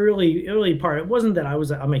 at the early part, it wasn't that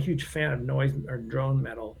I'm a huge fan of noise or drone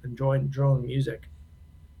metal and drone music.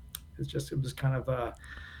 It was kind of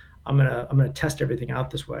I'm gonna test everything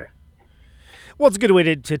out this way. Well, it's a good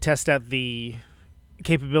way to test out the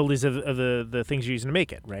capabilities of the things you're using to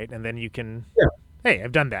make it, right? And then you can, hey,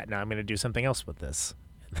 I've done that. Now I'm going to do something else with this.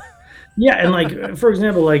 Yeah, and for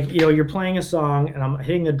example, you're playing a song, and I'm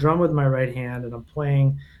hitting the drum with my right hand, and I'm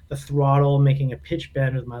playing the throttle, making a pitch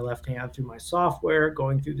bend with my left hand through my software,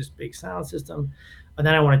 going through this big sound system, and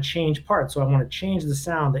then I want to change parts. So I want to change the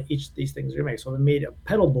sound that each of these things are going to make. So I made a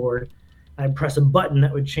pedal board, and I'd press a button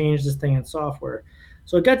that would change this thing in software.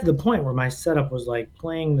 So it got to the point where my setup was like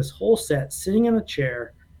playing this whole set, sitting in a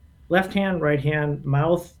chair, left hand, right hand,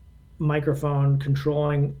 mouth, microphone,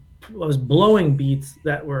 controlling. I was blowing beats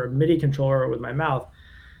that were a MIDI controller with my mouth,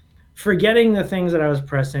 forgetting the things that I was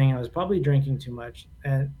pressing. I was probably drinking too much.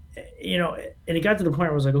 And, and it got to the point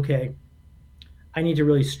where I was like, okay, I need to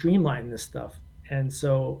really streamline this stuff. And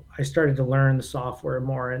so I started to learn the software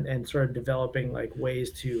more and started developing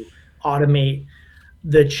ways to automate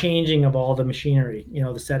the changing of all the machinery,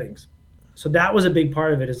 the settings. So that was a big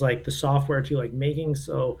part of it, is the software to making.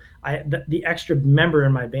 So the extra member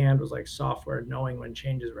in my band was software, knowing when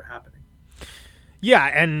changes were happening. Yeah.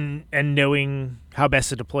 And knowing how best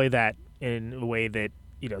to deploy that in a way that,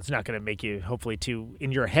 it's not going to make you hopefully too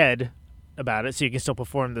in your head about it. So you can still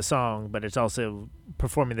perform the song, but it's also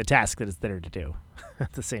performing the task that it's there to do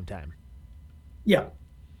at the same time. Yeah.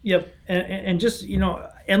 Yep. And just,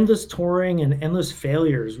 endless touring and endless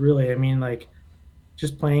failures, really. I mean,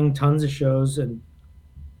 just playing tons of shows and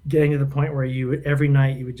getting to the point where every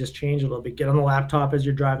night you would just change a little bit, get on the laptop as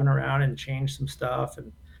you're driving around and change some stuff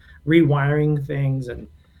and rewiring things, and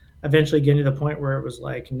eventually getting to the point where it was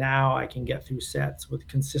now I can get through sets with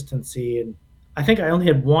consistency. And I think I only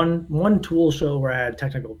had one Tool show where I had a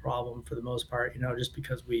technical problem for the most part, just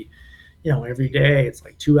because we, every day it's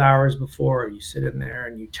 2 hours before you sit in there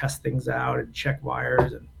and you test things out and check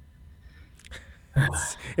wires, and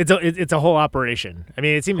it's a whole operation. I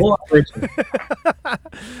mean, it seems,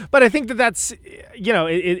 but I think that's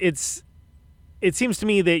it seems to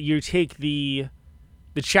me that you take the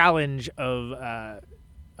challenge of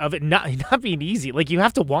it not being easy. You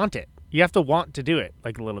have to want it. You have to want to do it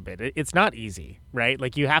a little bit. It's not easy, right?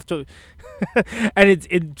 You have to,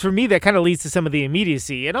 and for me that kind of leads to some of the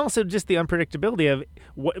immediacy and also just the unpredictability of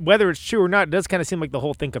whether it's true or not. It does kind of seem like the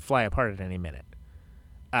whole thing could fly apart at any minute.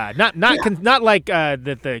 Not like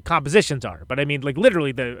that the compositions are, but I mean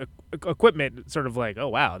literally the equipment sort of oh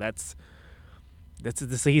wow, that's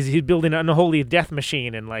he's building an unholy death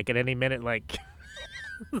machine, and at any minute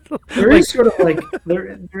there is sort of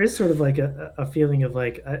there is sort of a feeling of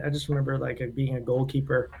I just remember being a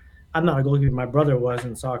goalkeeper. I'm not a goalkeeper. My brother was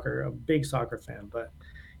in soccer, a big soccer fan, but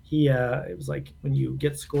he it was when you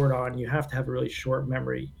get scored on, you have to have a really short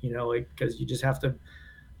memory, because you just have to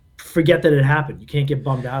forget that it happened. You can't get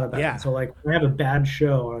bummed out about it. So when I have a bad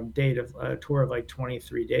show on a tour of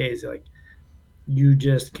 23 days, you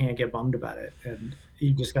just can't get bummed about it, and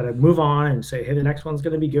you just got to move on and say, hey, the next one's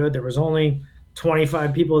going to be good. There was only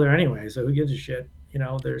 25 people there anyway, so who gives a shit?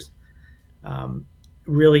 There's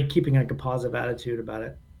really keeping a positive attitude about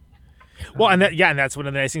it. Well, and that's one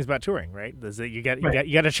of the nice things about touring, right? Is that you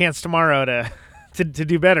got a chance tomorrow to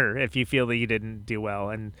do better if you feel that you didn't do well,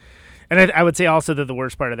 and I would say also that the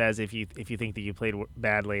worst part of that is if you think that you played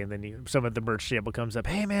badly, and then some of the merch table comes up,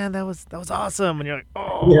 hey man, that was awesome, and you're like,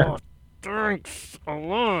 oh yeah, thanks a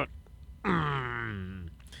lot.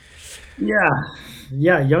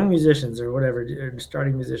 Yeah, young musicians or whatever, or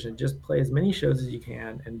starting musician, just play as many shows as you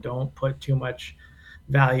can and don't put too much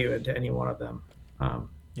value into any one of them. Um,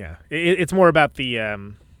 Yeah, it's more about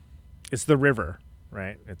it's the river,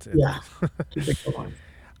 right? It's yeah, keep it going.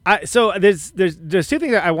 so there's two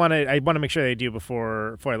things that I want to make sure that I do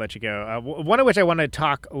before I let you go. One of which I want to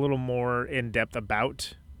talk a little more in depth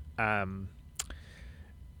about. Drone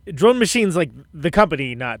Machines, like the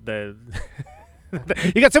company, not the.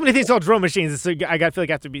 You got so many things called Drone Machines, so feel like I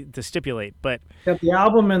have to stipulate, but Got the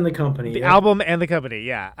album and the company. the album and the company,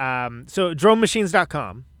 yeah. So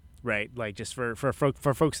dronemachines.com, right? Like just for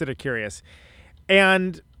folks that are curious.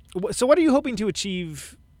 And so what are you hoping to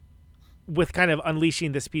achieve with kind of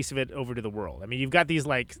unleashing this piece of it over to the world? I mean, you've got these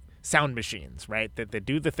like sound machines, right? That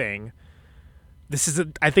do the thing. This is,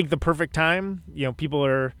 I think, the perfect time. People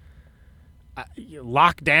are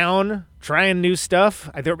locked down, trying new stuff.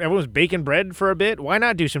 I think everyone's baking bread for a bit. Why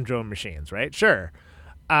not do some drone machines, right? Sure.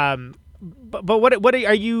 But what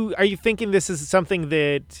are you thinking? This is something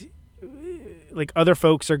that like other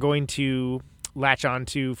folks are going to latch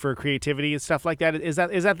onto for creativity and stuff like that? Is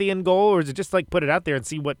that the end goal, or is it just like put it out there and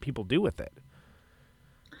see what people do with it?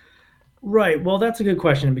 Right. Well, that's a good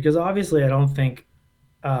question because obviously I don't think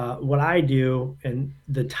what I do and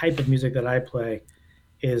the type of music that I play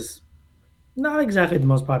is not exactly the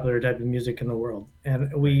most popular type of music in the world.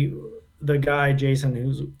 And the guy, Jason,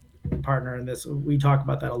 who's a partner in this, we talk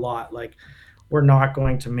about that a lot. Like, we're not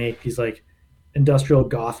going to make these like industrial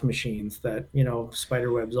goth machines that,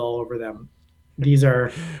 spider webs all over them. These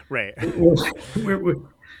are, Right.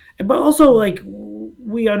 but also like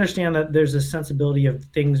we understand that there's a sensibility of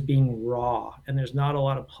things being raw and there's not a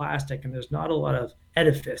lot of plastic and there's not a lot of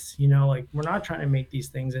edifice, like we're not trying to make these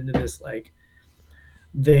things into this, like,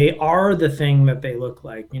 they are the thing that they look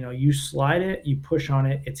like. You slide it, you push on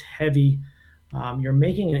it, it's heavy. You're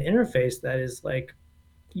making an interface that is like,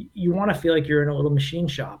 you want to feel like you're in a little machine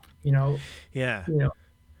shop. Yeah.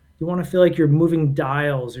 You want to feel like you're moving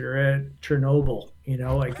dials. You're at Chernobyl.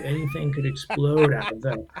 Like anything could explode out of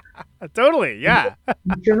them. Totally. Yeah.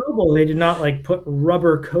 In Chernobyl, they did not like put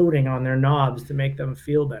rubber coating on their knobs to make them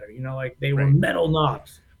feel better. Like they were Right. metal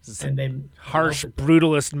knobs, and they Harsh,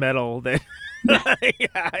 brutalist metal that.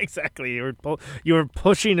 Yeah, exactly. You were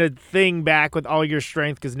pushing a thing back with all your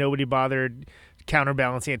strength because nobody bothered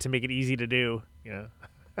counterbalancing it to make it easy to do.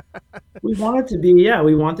 We want it to be,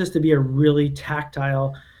 we want this to be a really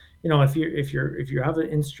tactile. If you have an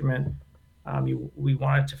instrument, we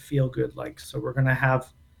want it to feel good. Like, so we're gonna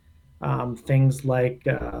have things like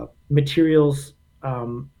materials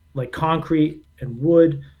like concrete and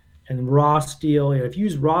wood and raw steel. If you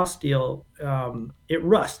use raw steel, it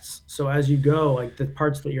rusts. So as you go, like the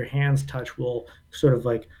parts that your hands touch will sort of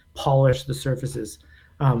like polish the surfaces.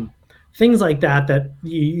 Things like that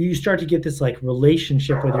you start to get this like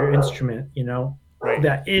relationship with your instrument, Right.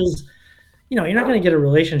 that is, you're not going to get a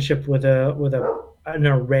relationship with an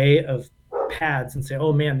array of pads and say,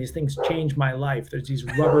 oh man, these things changed my life. There's these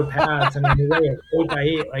rubber pads and an array of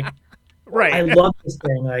 8x8. Like, Right. I love this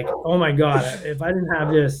thing. Like, oh my God, if I didn't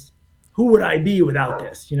have this, who would I be without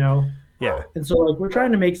this? Yeah. And so like, we're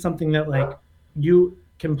trying to make something that like you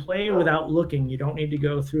can play without looking. You don't need to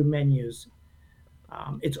go through menus.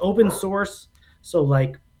 It's open source. So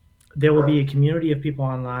like, there will be a community of people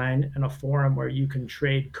online and a forum where you can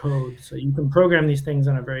trade code. So you can program these things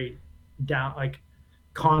in a very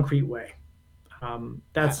concrete way.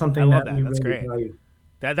 That's something love that that. we That's really great. value.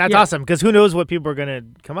 That's awesome, because who knows what people are going to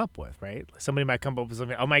come up with, right? Somebody might come up with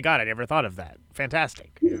something. Oh my God, I never thought of that.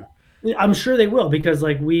 Fantastic. Yeah. I'm sure they will, because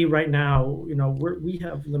like we right now, we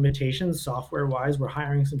have limitations software wise. We're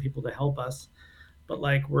hiring some people to help us, but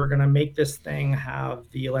like we're gonna make this thing have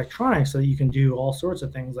the electronics so that you can do all sorts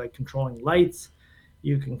of things like controlling lights,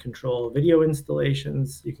 you can control video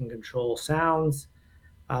installations, you can control sounds.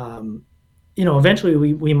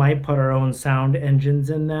 Eventually we might put our own sound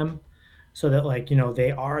engines in them, so that like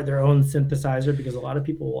they are their own synthesizer, because a lot of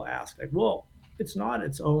people will ask like, well, it's not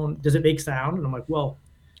its own, does it make sound? And I'm like, well,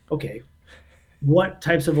 okay, what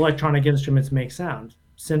types of electronic instruments make sound?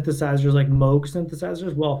 Synthesizers like Moog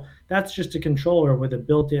synthesizers? Well, that's just a controller with a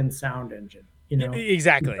built-in sound engine.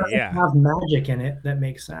 Exactly. It doesn't Yeah. have magic in it that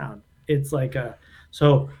makes sound. It's like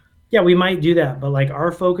yeah, we might do that, but like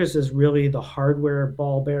our focus is really the hardware,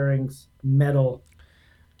 ball bearings, metal,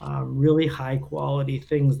 really high quality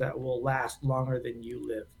things that will last longer than you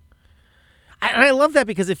live. I love that,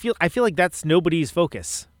 because I feel like that's nobody's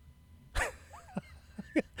focus.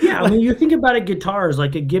 Yeah, I mean, you think about it, guitars,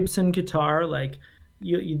 like a Gibson guitar, like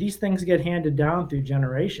these things get handed down through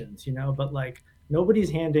generations, but like nobody's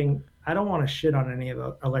handing, I don't want to shit on any of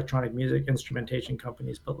the electronic music instrumentation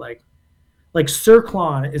companies, but like like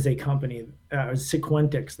Circlon is a company,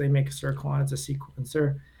 Sequentix. They make a Circlon. It's a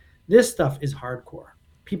sequencer. This stuff is hardcore.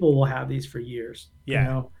 People will have these for years. Yeah. You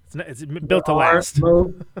know? It's built to last.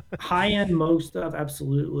 High-end Mo stuff,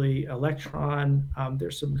 absolutely. Electron.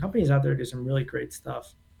 There's some companies out there that do some really great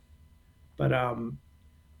stuff. But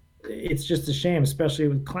it's just a shame, especially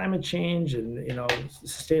with climate change and, you know,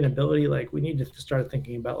 sustainability. Like, we need to start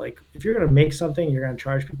thinking about, like, if you're going to make something, you're going to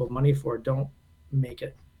charge people money for it, don't make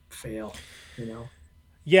it fail, you know?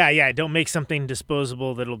 Yeah. Don't make something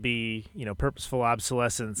disposable that'll be, you know, purposeful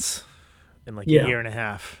obsolescence in like a year and a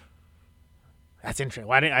half. That's interesting.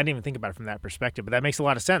 Well, I didn't even think about it from that perspective, but that makes a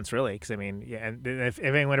lot of sense, really. Because I mean, yeah, and if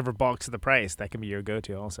anyone ever balks to the price, that can be your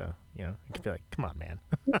go-to, also. You know, you can be like, "Come on, man."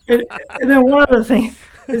 and then one other thing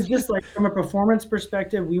is just like from a performance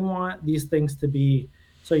perspective, we want these things to be.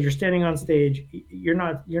 So you're standing on stage, you're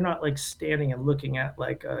not like standing and looking at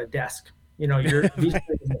like a desk. You know, these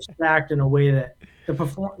things are stacked in a way that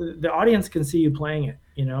the audience can see you playing it.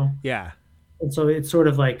 You know. Yeah. And so it's sort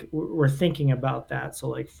of like we're thinking about that. So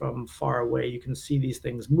like from far away, you can see these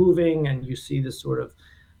things moving and you see this sort of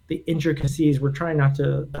the intricacies. We're trying not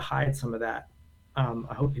to hide some of that.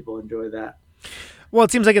 I hope people enjoy that. Well,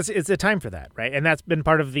 it seems like it's a time for that, right? And that's been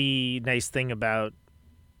part of the nice thing about,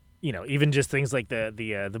 you know, even just things like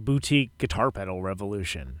the boutique guitar pedal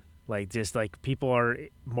revolution. Like, just like people are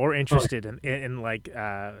more interested in like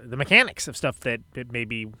the mechanics of stuff that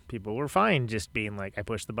maybe people were fine just being like, I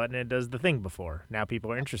push the button and it does the thing before. Now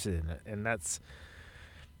people are interested in it, and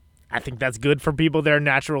I think that's good for people that are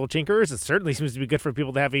natural tinkers. It certainly seems to be good for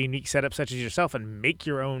people to have a unique setup such as yourself and make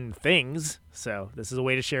your own things. So this is a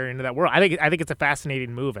way to share into that world. I think it's a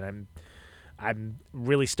fascinating move, and I'm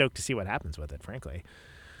really stoked to see what happens with it, frankly.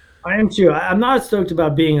 I am too. I'm not stoked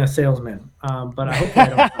about being a salesman, but I hope I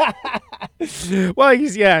don't. Well,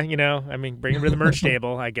 yeah, you know, I mean, bring him to the merch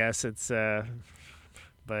table. I guess it's,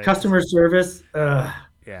 but customer service.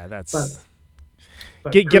 Yeah, that's.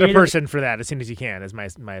 But get a person for that as soon as you can. Is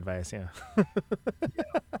my advice. Yeah.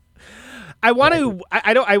 I want to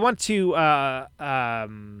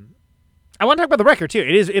talk about the record too.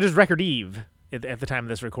 It is record eve at the time of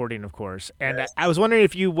this recording, of course. And yes. I was wondering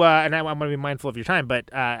if you, and I'm going to be mindful of your time, but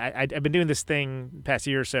I've been doing this thing the past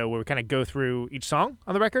year or so where we kind of go through each song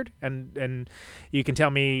on the record, and you can tell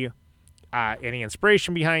me any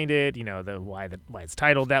inspiration behind it, you know, why it's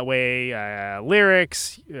titled that way,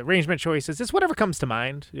 lyrics, arrangement choices, just whatever comes to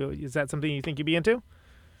mind. Is that something you think you'd be into?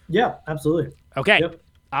 Yeah, absolutely. Okay, yep.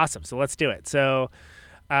 Awesome. So let's do it. So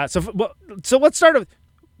let's start with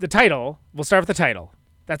the title. We'll start with the title.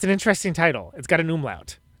 That's an interesting title. It's got an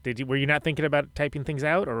umlaut. Were you not thinking about typing things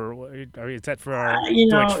out, or is that for our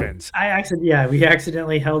Deutsch fans? We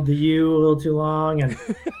accidentally held the U a little too long, and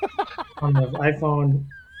on the iPhone.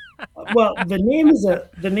 Well, the name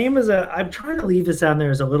is a. I'm trying to leave this out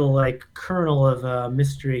there as a little like kernel of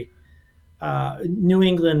mystery, New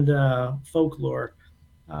England folklore.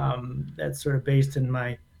 That's sort of based in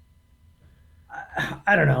my.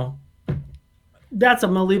 I don't know. I'm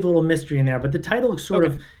gonna leave a little mystery in there, but the title sort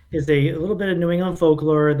of is a little bit of New England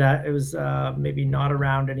folklore that it was maybe not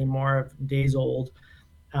around anymore, days old.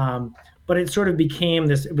 But it sort of became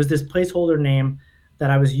this. It was this placeholder name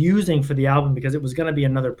that I was using for the album because it was going to be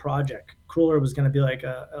another project. Crueler was going to be like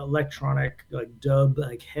a electronic, like dub,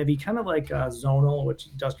 like heavy, kind of like Zonal, which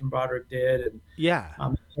Dustin Broderick did,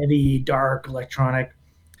 and heavy, dark electronic.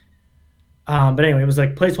 But anyway, it was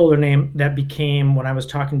like placeholder name that became, when I was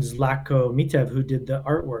talking to Zlatko Mitev, who did the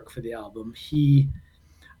artwork for the album,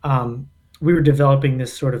 we were developing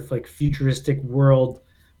this sort of like futuristic world,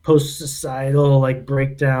 post-societal, like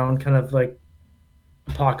breakdown, kind of like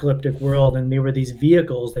apocalyptic world. And there were these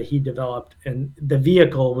vehicles that he developed, and the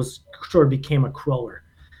vehicle was sort of became a crawler.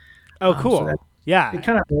 Oh, cool. So yeah. It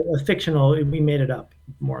kind of a fictional, we made it up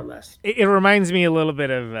more or less. It reminds me a little bit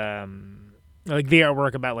of, like the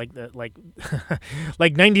artwork about like the like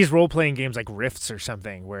 90s role playing games like Rifts or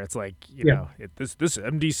something, where it's like, you know, this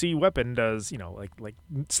MDC weapon does, you know, like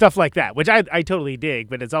stuff like that, which I totally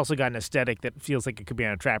dig, but it's also got an aesthetic that feels like it could be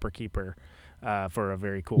on a Trapper Keeper for a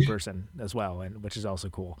very cool person as well, and which is also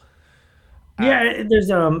cool. Yeah,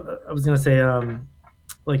 there's I was gonna say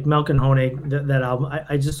like Malcolm Honig, that album.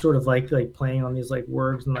 I just sort of like playing on these like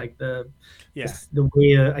words and like the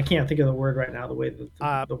way I can't think of the word right now. The way the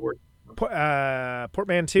word.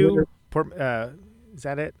 Portmanteau. Is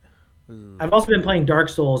that it? I've also been playing Dark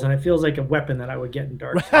Souls, and it feels like a weapon that I would get in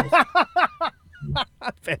Dark Souls.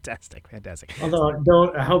 Fantastic.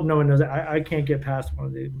 Although I hope no one knows that. I can't get past one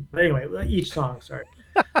of these. But anyway, each song. Sorry.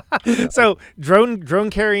 So drone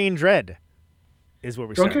carrying dread is what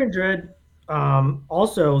we're saying. Drone carrying dread.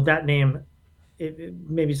 Also, that name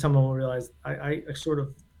maybe someone will realize I sort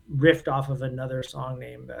of riffed off of another song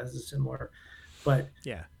name that has a similar, but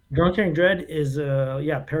Yeah. Drunk Hearing Dread is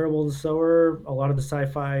Parable of the Sower. A lot of the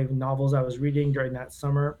sci-fi novels I was reading during that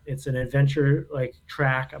summer. It's an adventure like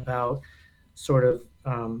track about sort of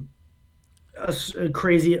a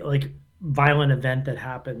crazy like violent event that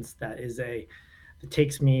happens that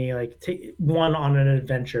takes me one on an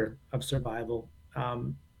adventure of survival,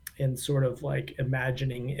 and sort of like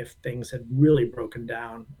imagining if things had really broken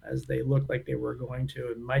down as they looked like they were going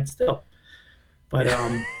to and might still. But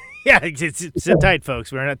yeah, sit tight,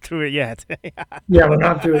 folks. We're not through it yet. yeah, we're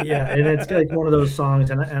not through it yet. And it's like one of those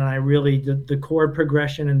songs, and I really the chord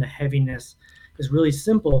progression and the heaviness is really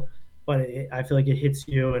simple, but I feel like it hits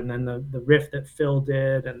you, and then the riff that Phil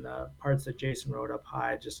did and the parts that Jason wrote up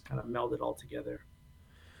high just kind of melded all together.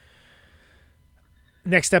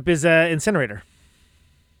 Next up is Incinerator.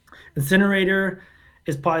 Incinerator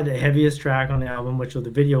is probably the heaviest track on the album, which the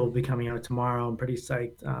video will be coming out tomorrow. I'm pretty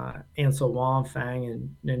psyched. Ansel Wong-Fang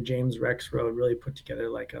and James Rexroad really put together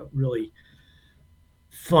like a really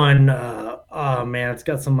fun, oh man, it's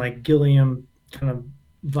got some like Gilliam kind of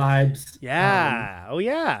vibes.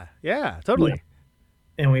 Yeah. Yeah, totally.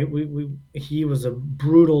 Yeah. And he was a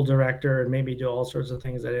brutal director and made me do all sorts of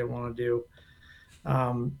things I didn't want to do.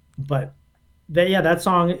 But that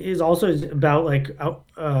song is also about like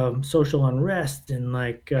social unrest and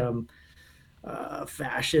like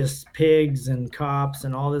fascist pigs and cops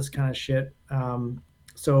and all this kind of shit.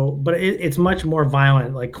 But it's much more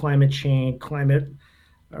violent, like climate change, climate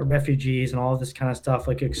refugees, and all this kind of stuff,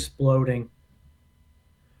 like exploding.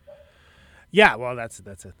 Yeah, well, that's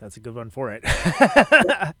a good one for it.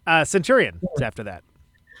 Centurion is after that.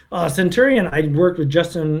 Centurion, I worked with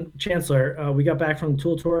Justin Chancellor. We got back from the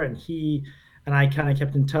Tool Tour, and he and I kind of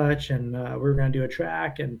kept in touch, and we were going to do a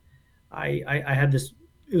track, and I had this.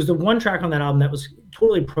 It was the one track on that album that was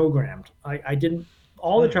totally programmed. I didn't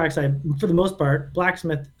all the tracks. For the most part,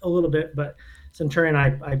 Blacksmith a little bit, but Centurion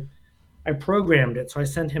I programmed it. So I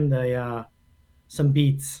sent him some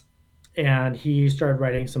beats, and he started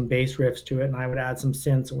writing some bass riffs to it, and I would add some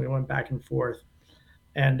synths, and we went back and forth.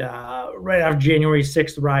 And right after January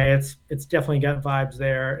 6th riots, it's definitely got vibes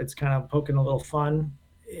there. It's kind of poking a little fun,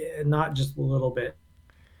 not just a little bit.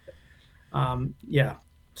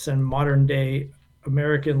 Some modern day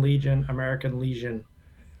American Legion.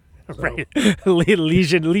 So, right.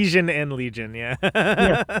 Legion and Legion, yeah.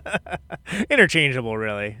 Interchangeable,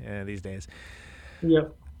 really, these days.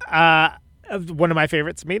 Yep. One of my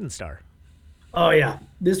favorites, Maiden Star. Oh yeah,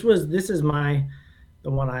 this is the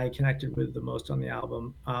one I connected with the most on the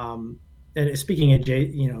album. And speaking of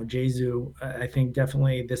Jesu, I think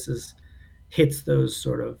definitely this hits those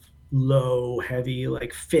sort of low, heavy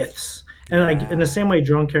like fifths, and like in the same way,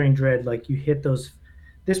 Drunk Hearing Dread, like you hit those.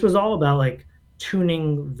 This was all about like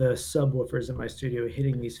tuning the subwoofers in my studio,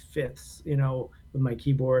 hitting these fifths, with my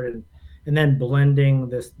keyboard, and then blending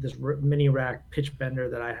this mini rack pitch bender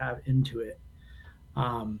that I have into it.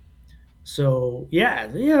 So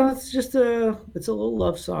it's just it's a little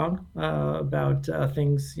love song about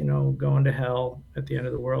things, going to hell at the end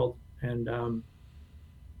of the world, and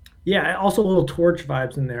also a little Torch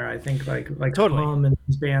vibes in there. I think like totally. Hum and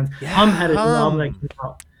these bands. Yeah, Hum had an album that came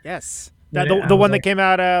out. Yes. The one that came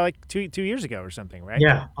out like two years ago or something, right?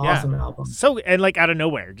 Yeah, awesome album. So, and like out of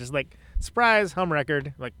nowhere, just like surprise Hum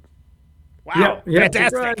record, like wow,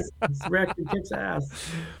 fantastic. This record kicks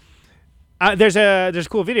ass. There's a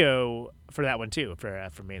cool video for that one too for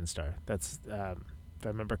Maiden Star. That's if I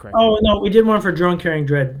remember correctly. Oh no, we did one for Drunk Hearing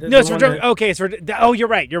Dread. No, it's for Drunk. Okay, it's for. Oh, you're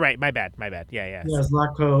right. My bad. Yeah. Yeah,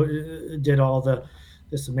 Zlatko did all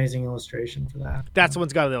this amazing illustration for that. That's the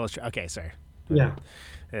one's got the illustration. Okay, sorry. Yeah.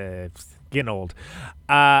 Getting old.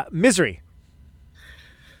 Misery.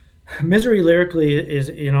 Misery lyrically is,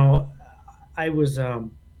 I was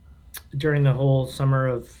during the whole summer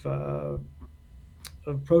of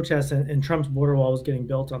protests, and Trump's border wall was getting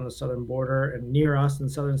built on the southern border and near us in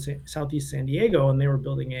southeast San Diego, and they were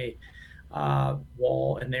building a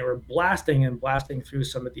wall, and they were blasting through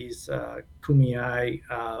some of these Kumeyaay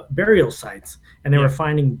burial sites, and they were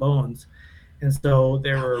finding bones. And so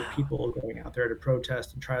there were people going out there to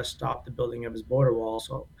protest and try to stop the building of his border wall.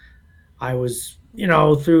 So I was,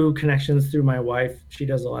 through connections through my wife, she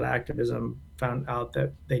does a lot of activism, found out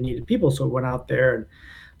that they needed people. So I went out there. And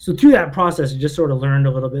so through that process, I just sort of learned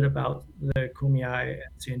a little bit about the Kumeyaay and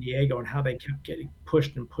San Diego and how they kept getting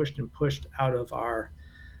pushed out of our,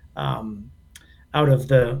 out of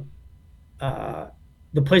the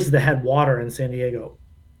places that had water in San Diego.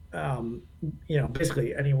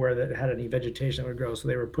 Basically anywhere that had any vegetation that would grow. So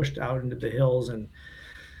they were pushed out into the hills. And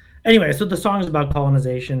anyway, so the song is about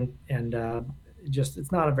colonization, and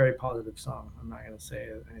it's not a very positive song. I'm not going to say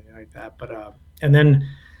anything like that. But and then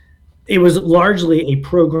it was largely a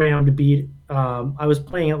programmed beat. I was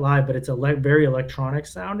playing it live, but it's very electronic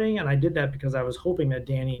sounding, and I did that because I was hoping that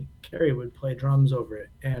Danny Carey would play drums over it,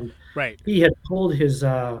 and he had pulled his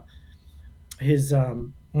one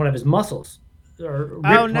of his muscles.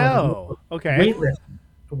 Okay.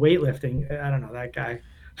 Weightlifting. I don't know that guy.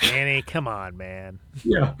 Danny, come on, man.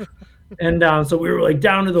 Yeah. And so we were like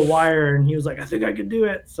down to the wire, and he was like, I think I could do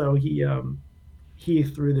it. So he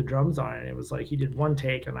threw the drums on it. It was like he did one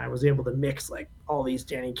take, and I was able to mix like all these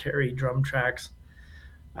Danny Carey drum tracks.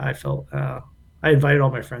 I felt I invited all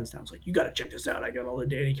my friends down. I was like, you got to check this out. I got all the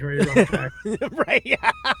Danny Carey drum tracks. Right.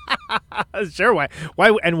 Yeah. Sure.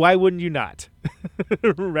 Why wouldn't you not?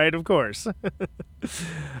 Right. Of course.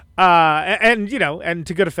 And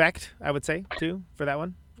to good effect, I would say too, for that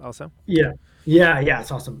one also. Yeah.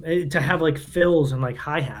 It's awesome to have like fills and like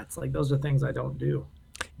hi-hats. Like those are things I don't do.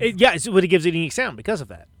 But it gives it a unique sound because of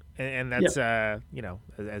that. And that's, as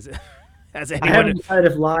anyone. I haven't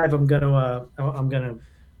decided if live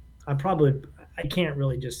I can't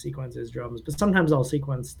really just sequence his drums, but sometimes I'll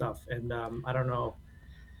sequence stuff, and I don't know.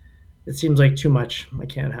 It seems like too much. I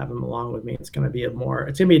can't have him along with me. It's going to be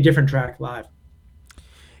a different track live.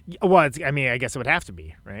 Well, I guess it would have to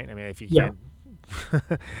be, right? I mean, if you can't,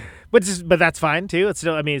 but that's fine too. It's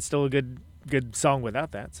still a good song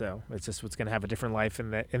without that. So it's just what's going to have a different life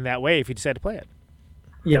in that way if you decide to play it.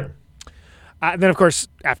 Yeah. And then of course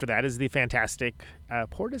after that is the fantastic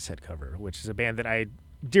Portishead cover, which is a band that I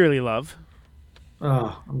dearly love.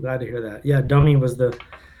 Oh, I'm glad to hear that. Yeah, Dummy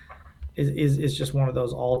is just one of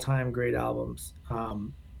those all-time great albums.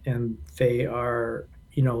 And they are,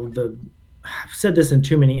 I've said this in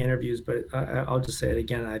too many interviews, but I'll just say it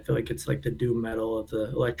again. I feel like it's like the doom metal of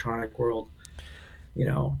the electronic world. They're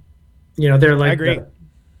like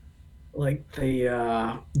what's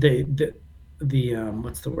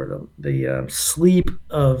the word? The sleep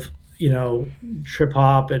of trip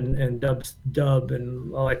hop and dub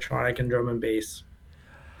and electronic and drum and bass.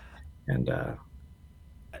 And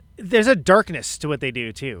there's a darkness to what they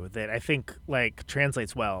do too that I think like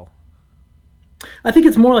translates well. I think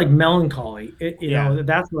it's more like melancholy.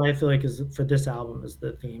 That's what I feel like is for this album is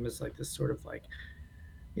the theme is like this sort of like,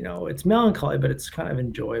 it's melancholy, but it's kind of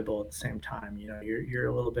enjoyable at the same time. You're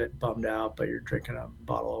a little bit bummed out, but you're drinking a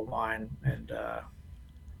bottle of wine and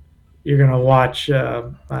you're going to watch,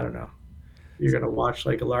 you're going to watch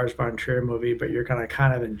like a Lars von Trier movie, but you're going to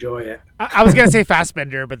kind of enjoy it. I was going to say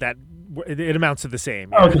Fassbender, but it amounts to the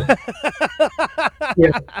same. Yeah. Okay.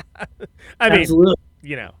 Yeah. Absolutely.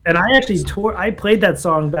 And I actually I played that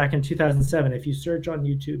song back in 2007. If you search on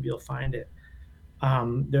YouTube, you'll find it.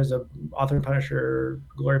 There's a Author and Punisher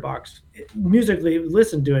Glory Box. Musically,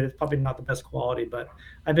 listen to it. It's probably not the best quality, but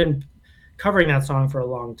I've been covering that song for a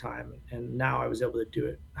long time, and now I was able to do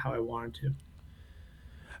it how I wanted to.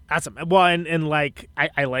 Awesome. Well, and like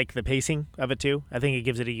I like the pacing of it too. I think it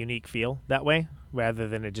gives it a unique feel that way, rather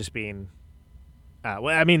than it just being.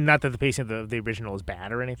 Not that the pacing of the original is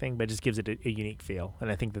bad or anything, but it just gives it a unique feel,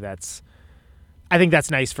 and I think that's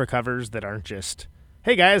nice for covers that aren't just,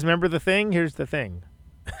 hey guys, remember the thing? Here's the thing.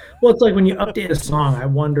 Well, it's like when you update a song, I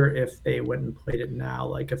wonder if they went and played it now,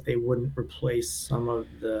 like if they wouldn't replace some of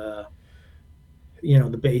the,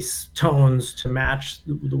 the bass tones to match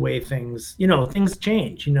the way things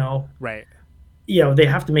change, Right. They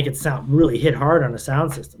have to make it sound really hit hard on a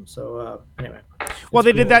sound system. So anyway. Well,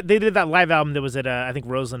 they did that. They did that live album that was at I think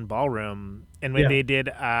Roseland Ballroom, and when they did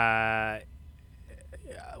what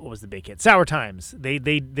was the big hit? Sour Times. They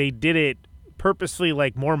did it purposefully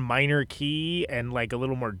like more minor key and like a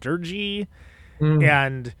little more dirgy,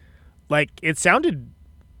 and like it sounded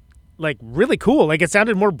like really cool. Like it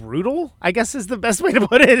sounded more brutal, I guess is the best way to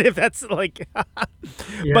put it. If that's like,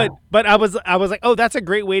 but I was like, oh, that's a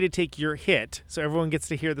great way to take your hit, so everyone gets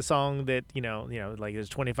to hear the song that like there's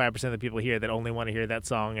 25% of the people here that only want to hear that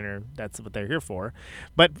song that's what they're here for,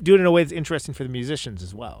 but do it in a way that's interesting for the musicians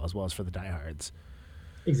as well as for the diehards.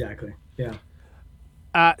 Exactly. Yeah.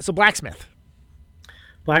 So Blacksmith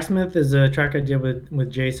Blacksmith is a track I did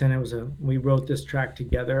with Jason. We wrote this track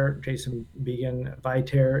together. Jason Began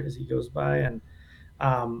Viter, as he goes by, and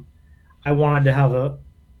I wanted to have a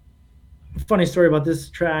funny story about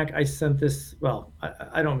this track. I sent this. Well,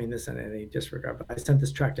 I don't mean this in any disregard, but I sent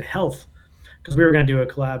this track to Health because we were going to do a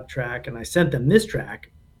collab track, and I sent them this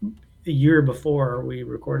track a year before we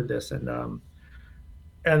recorded this, and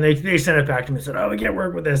they sent it back to me and said, "Oh, we can't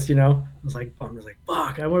work with this," I was like,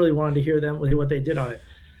 "Fuck!" I really wanted to hear what they did on it.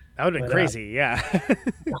 That would have been crazy, yeah.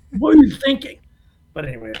 What are you thinking? But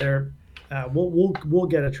anyway, we'll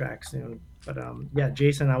get a track soon. But yeah,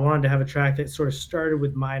 Jason, I wanted to have a track that sort of started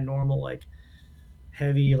with my normal like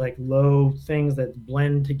heavy, like low things that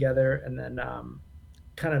blend together, and then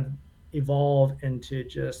kind of evolve into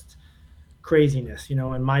just craziness,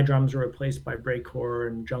 and my drums were replaced by breakcore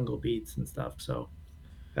and jungle beats and stuff. So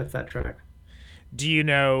that's that track. Do you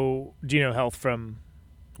know Health from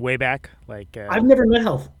way back? Like I've never met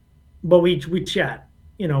Health, but we chat.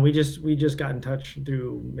 We just got in touch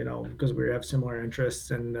through because we have similar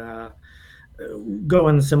interests and go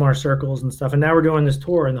in similar circles and stuff. And now we're doing this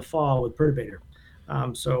tour in the fall with Perturbator,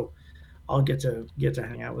 so I'll get to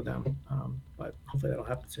hang out with them. But hopefully that'll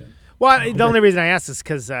happen soon. Well, the only reason I asked is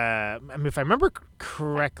because if I remember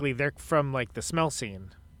correctly, they're from like the Smell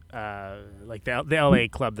scene, like the LA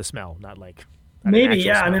club, the Smell, not like. Maybe,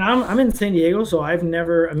 yeah. Smell. I mean, I'm in San Diego, so I've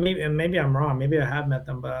never. Maybe I'm wrong. Maybe I have met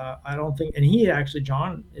them, but I don't think. And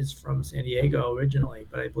John is from San Diego originally,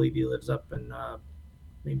 but I believe he lives up in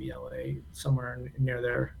maybe LA, somewhere near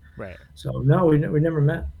there. Right. So no, we never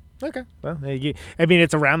met. Okay. Well,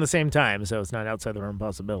 it's around the same time, so it's not outside the realm of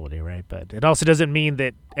possibility, right? But it also doesn't mean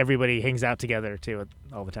that everybody hangs out together too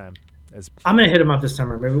all the time. I'm gonna hit him up this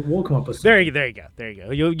summer. Maybe we'll come up with something. There you go.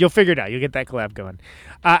 You'll figure it out. You'll get that collab going.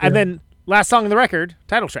 And then last song on the record,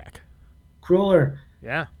 title track. Crueler.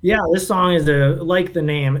 Yeah. Yeah, this song is like the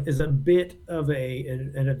name, is a bit of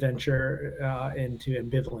an adventure into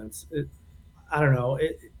ambivalence. I don't know.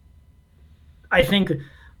 I think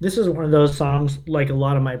this is one of those songs, like a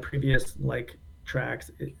lot of my previous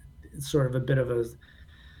tracks. It's sort of a bit of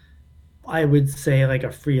I would say like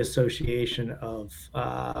a free association of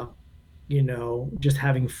just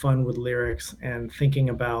having fun with lyrics and thinking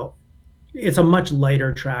about. It's a much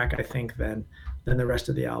lighter track, I think, than the rest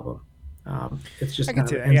of the album. It's just kind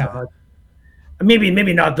of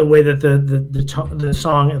maybe not the way that the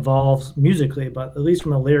song evolves musically, but at least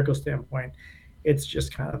from a lyrical standpoint, it's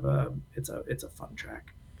just kind of it's a fun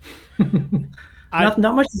track.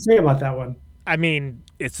 Not much to say about that one. I mean,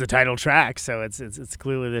 it's the title track, so it's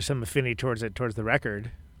clearly there's some affinity towards the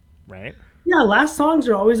record, right? Yeah, last songs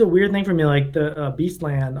are always a weird thing for me. Like the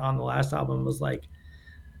Beastland on the last album was like,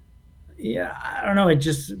 yeah, I don't know. It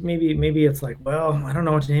just maybe it's like, well, I don't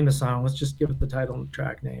know what to name the song. Let's just give it the title and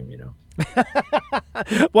track name,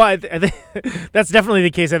 Well, I think that's definitely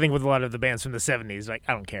the case. I think with a lot of the bands from the '70s, like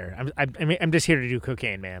I don't care. I'm just here to do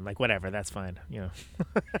cocaine, man. Like whatever, that's fine,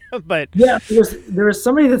 But yeah, there was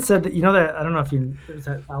somebody that said that that I don't know if there's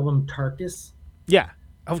that album Tarkus. Yeah.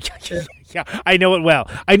 Oh yeah. I know it well.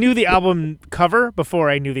 I knew the album cover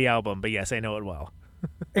before I knew the album, but yes, I know it well.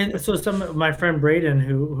 And so my friend Braden,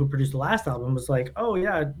 who produced the last album, was like, "Oh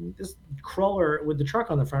yeah, this crawler with the truck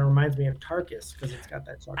on the front reminds me of Tarkus because it's got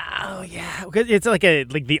that truck." Oh yeah, because it's like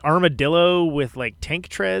the armadillo with like tank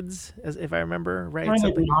treads, as if I remember right. Kind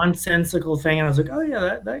of a nonsensical thing, and I was like, "Oh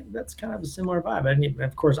yeah, that's kind of a similar vibe." And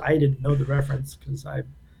of course, I didn't know the reference because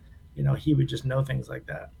he would just know things like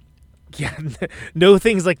that. Yeah, know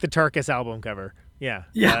things like the Tarkus album cover. Yeah.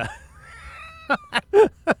 Yeah.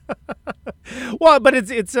 Well, but it's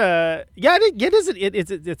it's an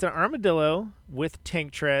armadillo with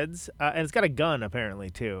tank treads, and it's got a gun apparently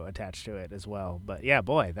too attached to it as well. But yeah,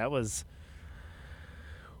 boy, that was.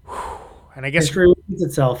 And I guess history repeats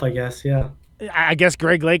itself. I guess, yeah. I guess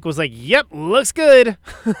Greg Lake was like, "Yep, looks good."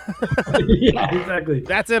 Yeah, exactly.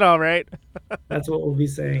 That's it, all right. That's what we'll be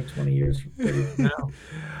saying 20 years from now,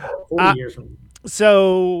 40 years from now.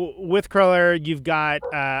 So with Crawler, you've got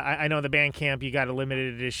I know the Bandcamp, you got a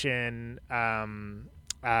limited edition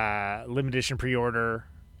pre-order,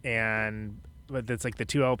 and it's like the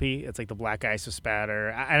 2 LP. It's like the Black Ice with Spatter.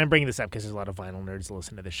 And I'm bringing this up because there's a lot of vinyl nerds that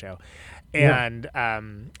listen to the show, and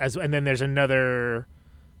and then there's another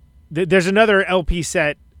LP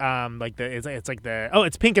set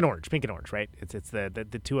it's Pink and Orange, right? It's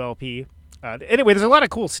the 2 LP. Anyway, there's a lot of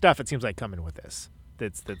cool stuff. It seems like coming with this.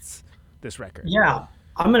 That's this record. Yeah,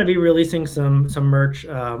 I'm going to be releasing some merch.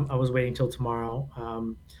 I was waiting till tomorrow.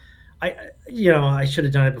 I should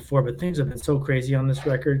have done it before, but things have been so crazy on this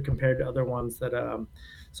record compared to other ones that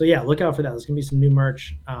so yeah, look out for that. There's going to be some new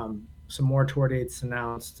merch, some more tour dates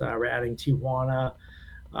announced. We're adding Tijuana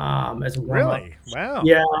as a warm-up. Really? Wow.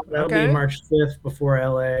 Yeah, that'll be March 5th before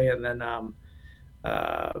LA, and then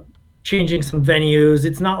changing some venues.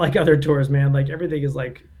 It's not like other tours, man. Like everything is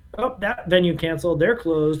like, oh, that venue canceled, they're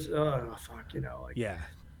closed. Oh, fuck, yeah.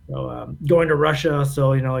 So going to Russia,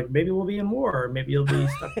 so maybe we'll be in war, or maybe you'll be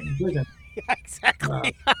stuck in prison. Yeah,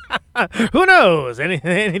 exactly. Who knows?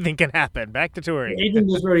 Anything can happen. Back to touring. Agent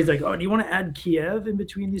just wrote, he's like, "Oh, do you want to add Kiev in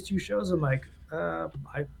between these two shows?" I'm like, I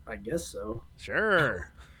guess so.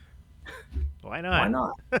 Sure. Why not?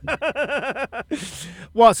 Why not?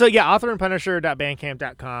 Well, so yeah,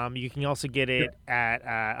 authorandpunisher.bandcamp.com. You can also get it at,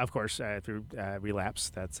 of course, through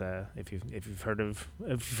Relapse. That's if you've heard of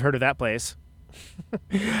that place.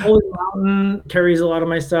 Holy Mountain carries a lot of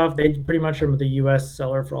my stuff. They pretty much are the U.S.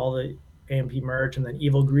 seller for all the AMP merch, and then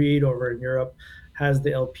Evil Greed over in Europe has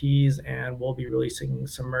the LPs, and we'll be releasing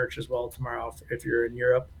some merch as well tomorrow if you're in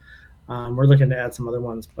Europe. We're looking to add some other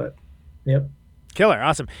ones, but yep. Killer.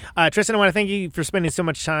 Awesome. Tristan, I want to thank you for spending so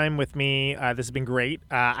much time with me. This has been great.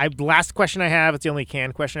 Last question I have, it's the only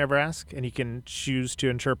canned question I ever ask, and you can choose to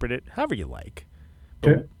interpret it however you like.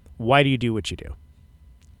 Okay. Why do you do what you do?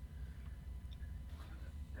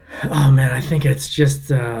 Oh, man, I think it's just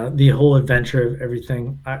the whole adventure of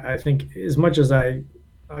everything. I think as much as I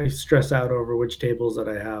stress out over which tables that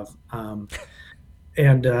I have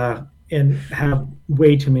and have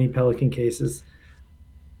way too many Pelican cases,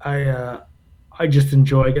 I just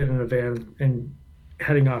enjoy getting in a van and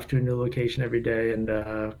heading off to a new location every day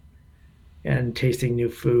and tasting new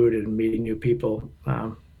food and meeting new people.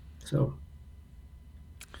 So,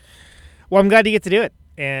 well, I'm glad you get to do it,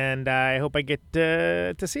 and I hope I get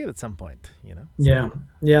to see it at some point. You know. So.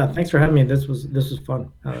 Yeah. Thanks for having me. This was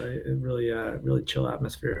fun. It really chill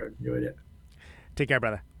atmosphere. I enjoyed it. Take care,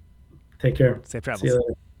 brother. Take care. Safe travels. See you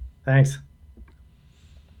later. Thanks.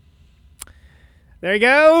 There he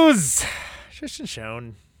goes. Tristan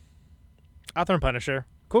Shone, Author and Punisher.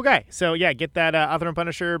 Cool guy. So, yeah, get that Author and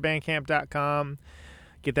Punisher, bandcamp.com.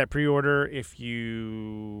 Get that pre-order if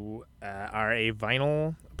you are a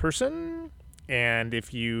vinyl person and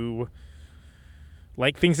if you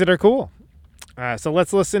like things that are cool. So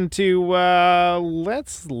let's listen to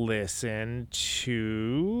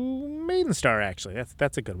Maiden Star, actually.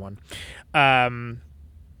 That's a good one. Yeah,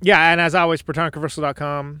 and as always,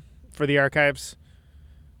 ProtonicReversal.com for the archives.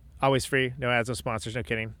 Always free. No ads, no sponsors. No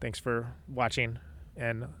kidding. Thanks for watching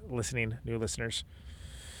and listening, new listeners.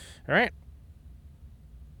 All right.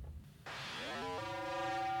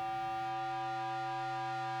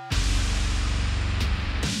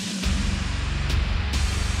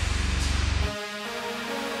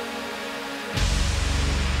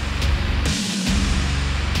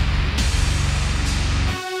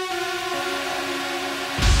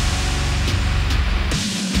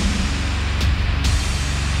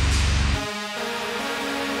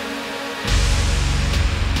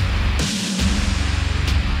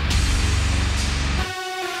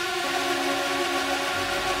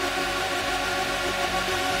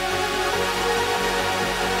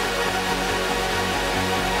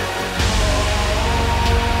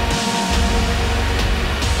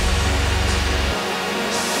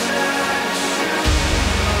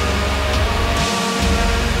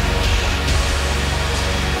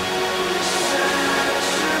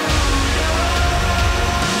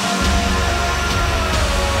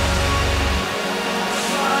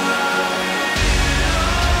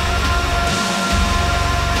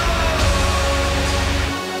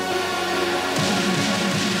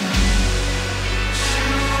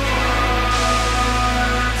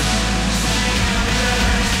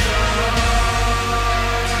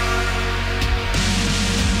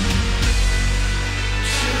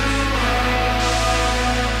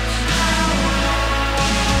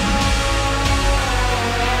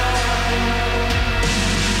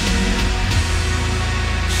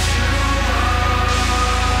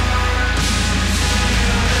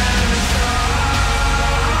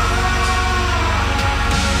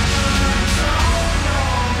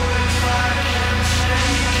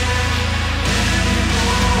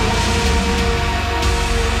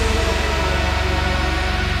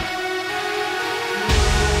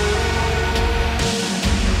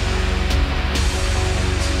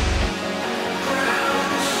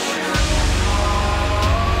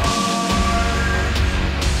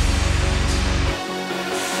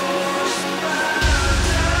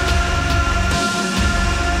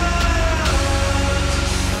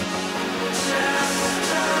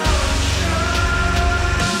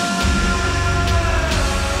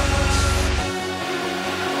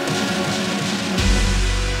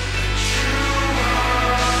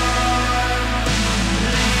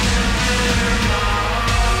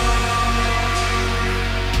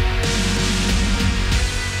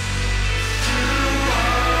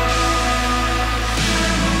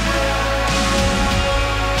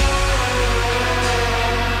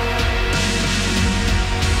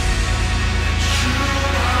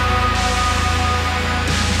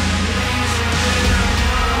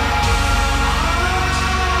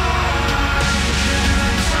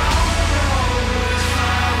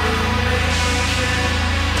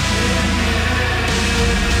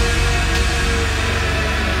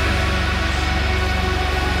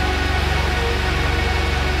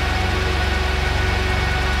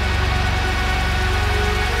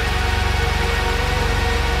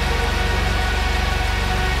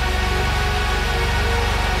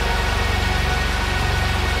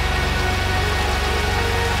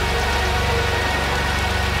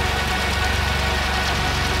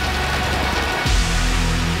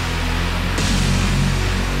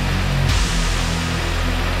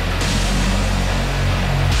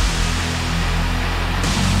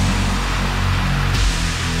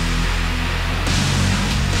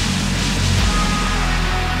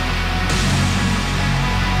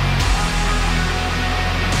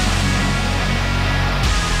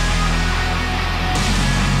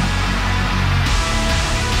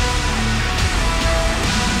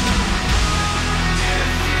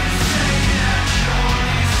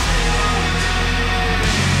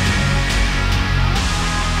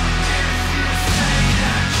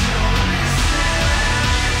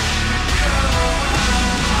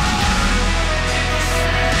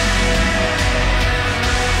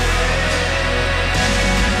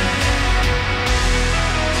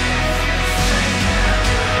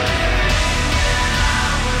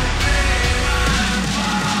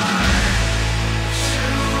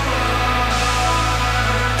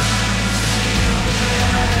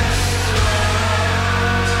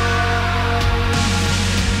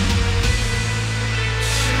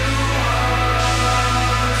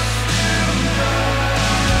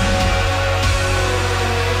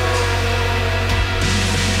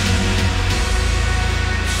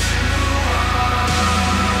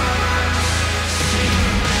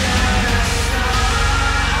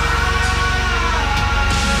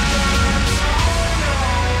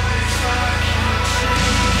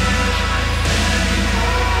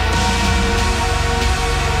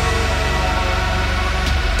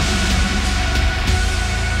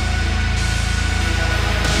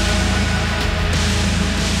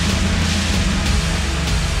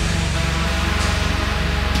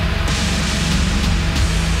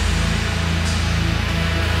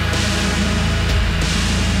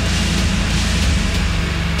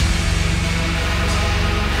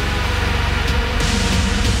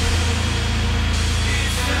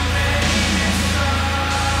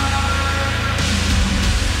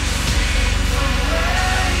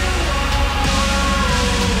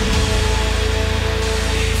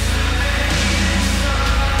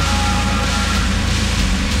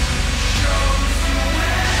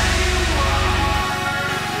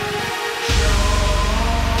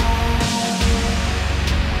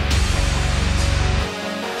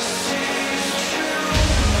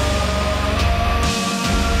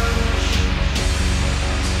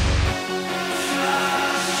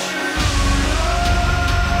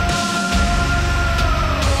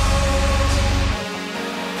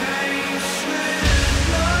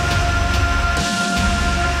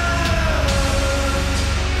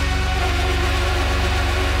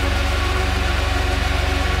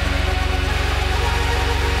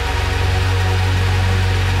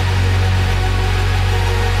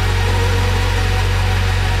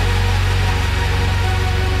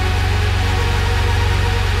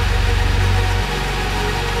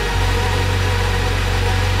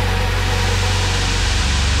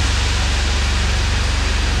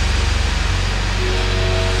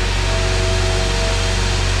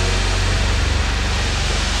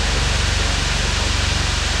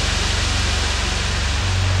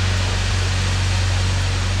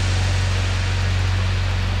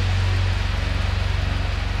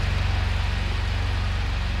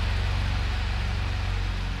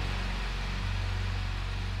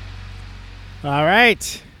 All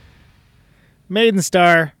right. Maiden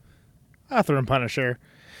Star, Author and Punisher.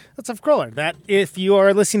 That's a crawler. That, if you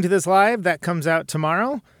are listening to this live, that comes out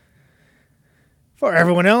tomorrow. For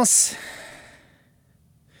everyone else,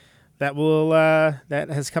 that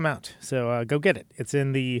has come out. So go get it. It's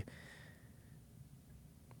in the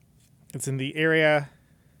area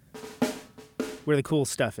where the cool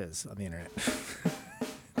stuff is on the internet.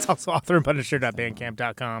 It's also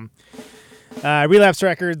authorandpunisher.bandcamp.com. Relapse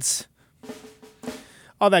Records.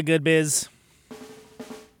 All that good biz.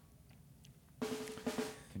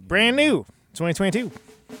 Brand new. 2022.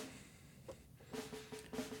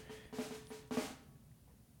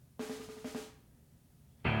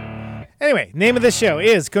 Anyway, name of this show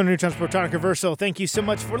is Conan Neutron's Protonic Reversal. Thank you so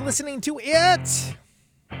much for listening to it.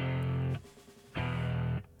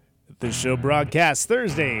 This show broadcasts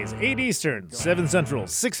Thursdays, 8 Eastern, 7 Central,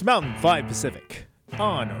 6 Mountain, 5 Pacific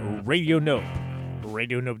on Radio Nope.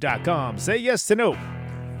 RadioNope.com. Say yes to Nope.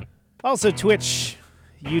 Also Twitch,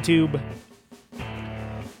 YouTube,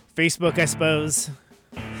 Facebook, I suppose.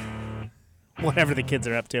 Whatever the kids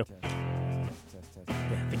are up to.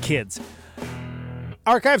 Yeah, the kids.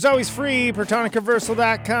 Archive's always free,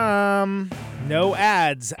 ProtonicReversal.com. No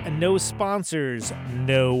ads, no sponsors,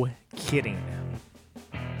 no kidding.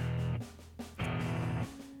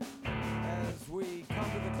 As we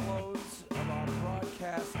come to the close of our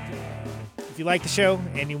broadcast day. If you like the show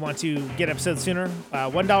and you want to get episodes sooner,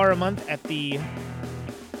 $1 a month at the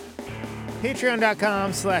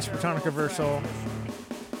patreon.com/ProtonicReversal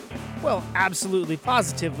will absolutely,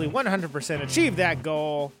 positively, 100% achieve that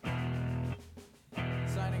goal.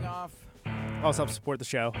 Signing off, Also help support the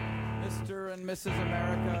show. Mr. and Mrs.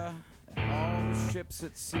 America, and all the ships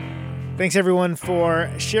at sea. Thanks everyone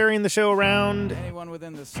for sharing the show around, Anyone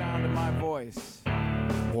within the sound of my voice.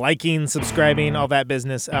 liking, subscribing, all that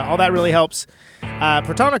business. All that really helps.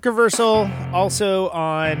 Protonic Reversal also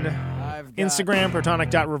on I've got Instagram,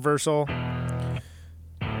 protonic.reversal.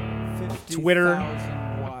 50,000 Twitter.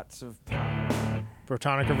 watts of power.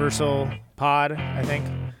 Protonic Reversal Pod, I think.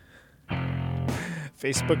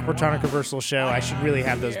 Facebook Protonic Reversal Show. I should really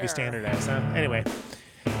have those be standardized, huh? Anyway.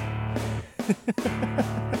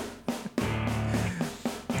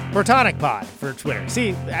 Protonic Pod for Twitter.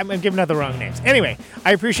 See, I'm giving out the wrong names. Anyway,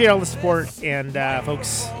 I appreciate all the support and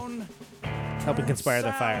folks Microphone helping conspire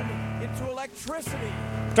the fire. sound into electricity.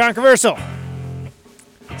 Protonic Reversal.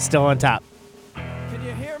 Still on top. Can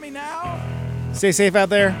you hear me now? Stay safe out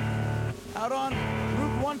there Out on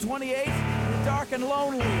Route 128, you're dark and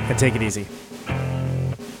lonely. and take it easy.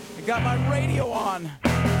 I got my radio on.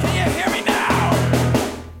 Can you hear me now?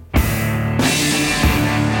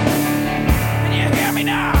 Can you hear me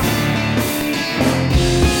now?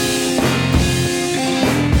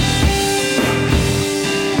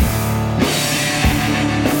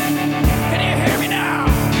 Can you hear me now?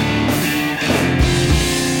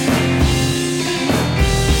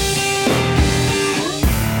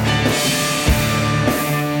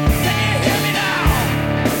 Can you hear me now?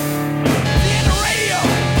 See the radio.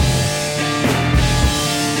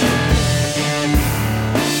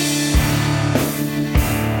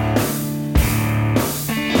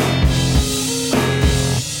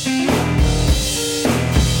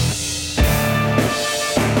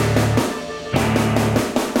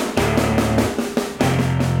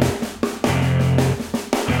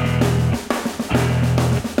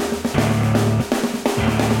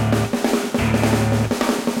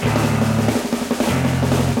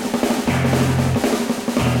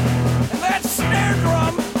 And that snare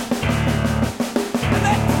drum and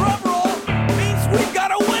that drum roll means we've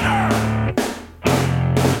got a winner.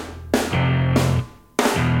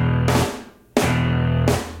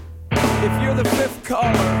 If you're the fifth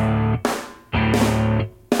caller,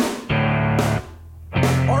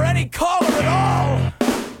 or any caller at all,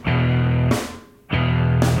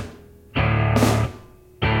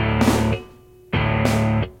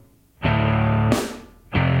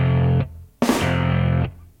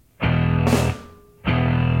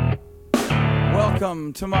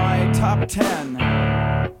 welcome to my top 10.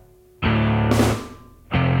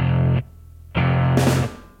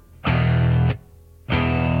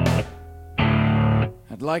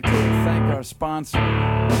 I'd like to thank our sponsor.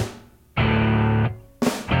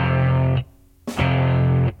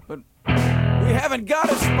 But we haven't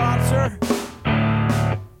got a sponsor.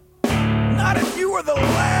 Not if you were the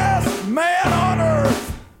last man on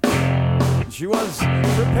earth. She was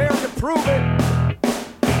prepared to prove it.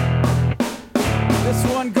 This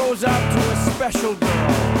one goes out to a special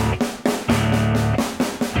girl.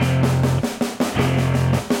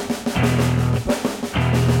 But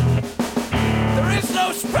there is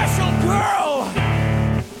no special girl.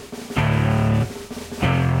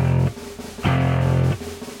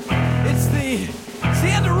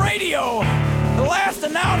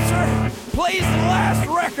 plays the last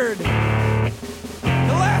record. The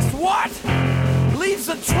last what? Leaves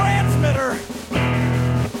the transmitter.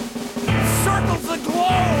 Circles the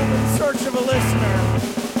globe in search of a listener.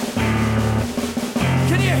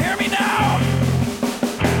 Can you hear me now?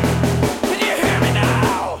 Can you hear me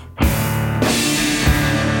now?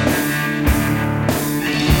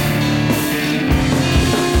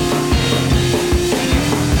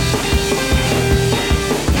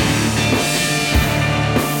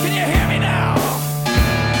 Can you hear me now?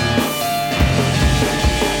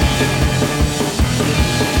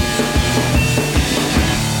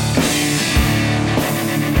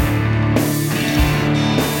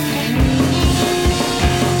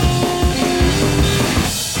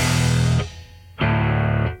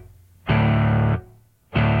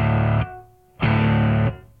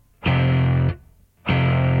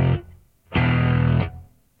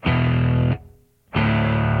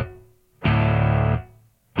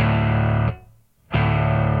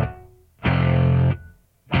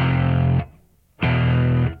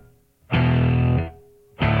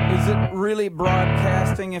 Is it really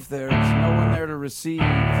broadcasting if there's no one there to receive?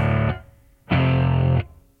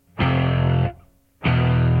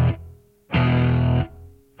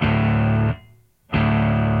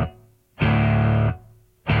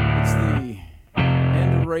 It's the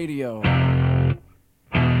end of radio.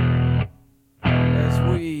 As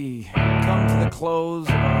we come to the close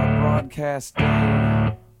of our broadcast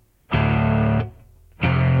day,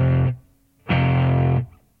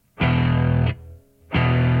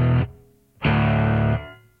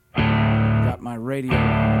 got my radio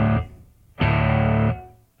on.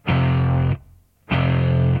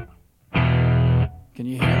 Can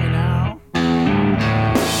you hear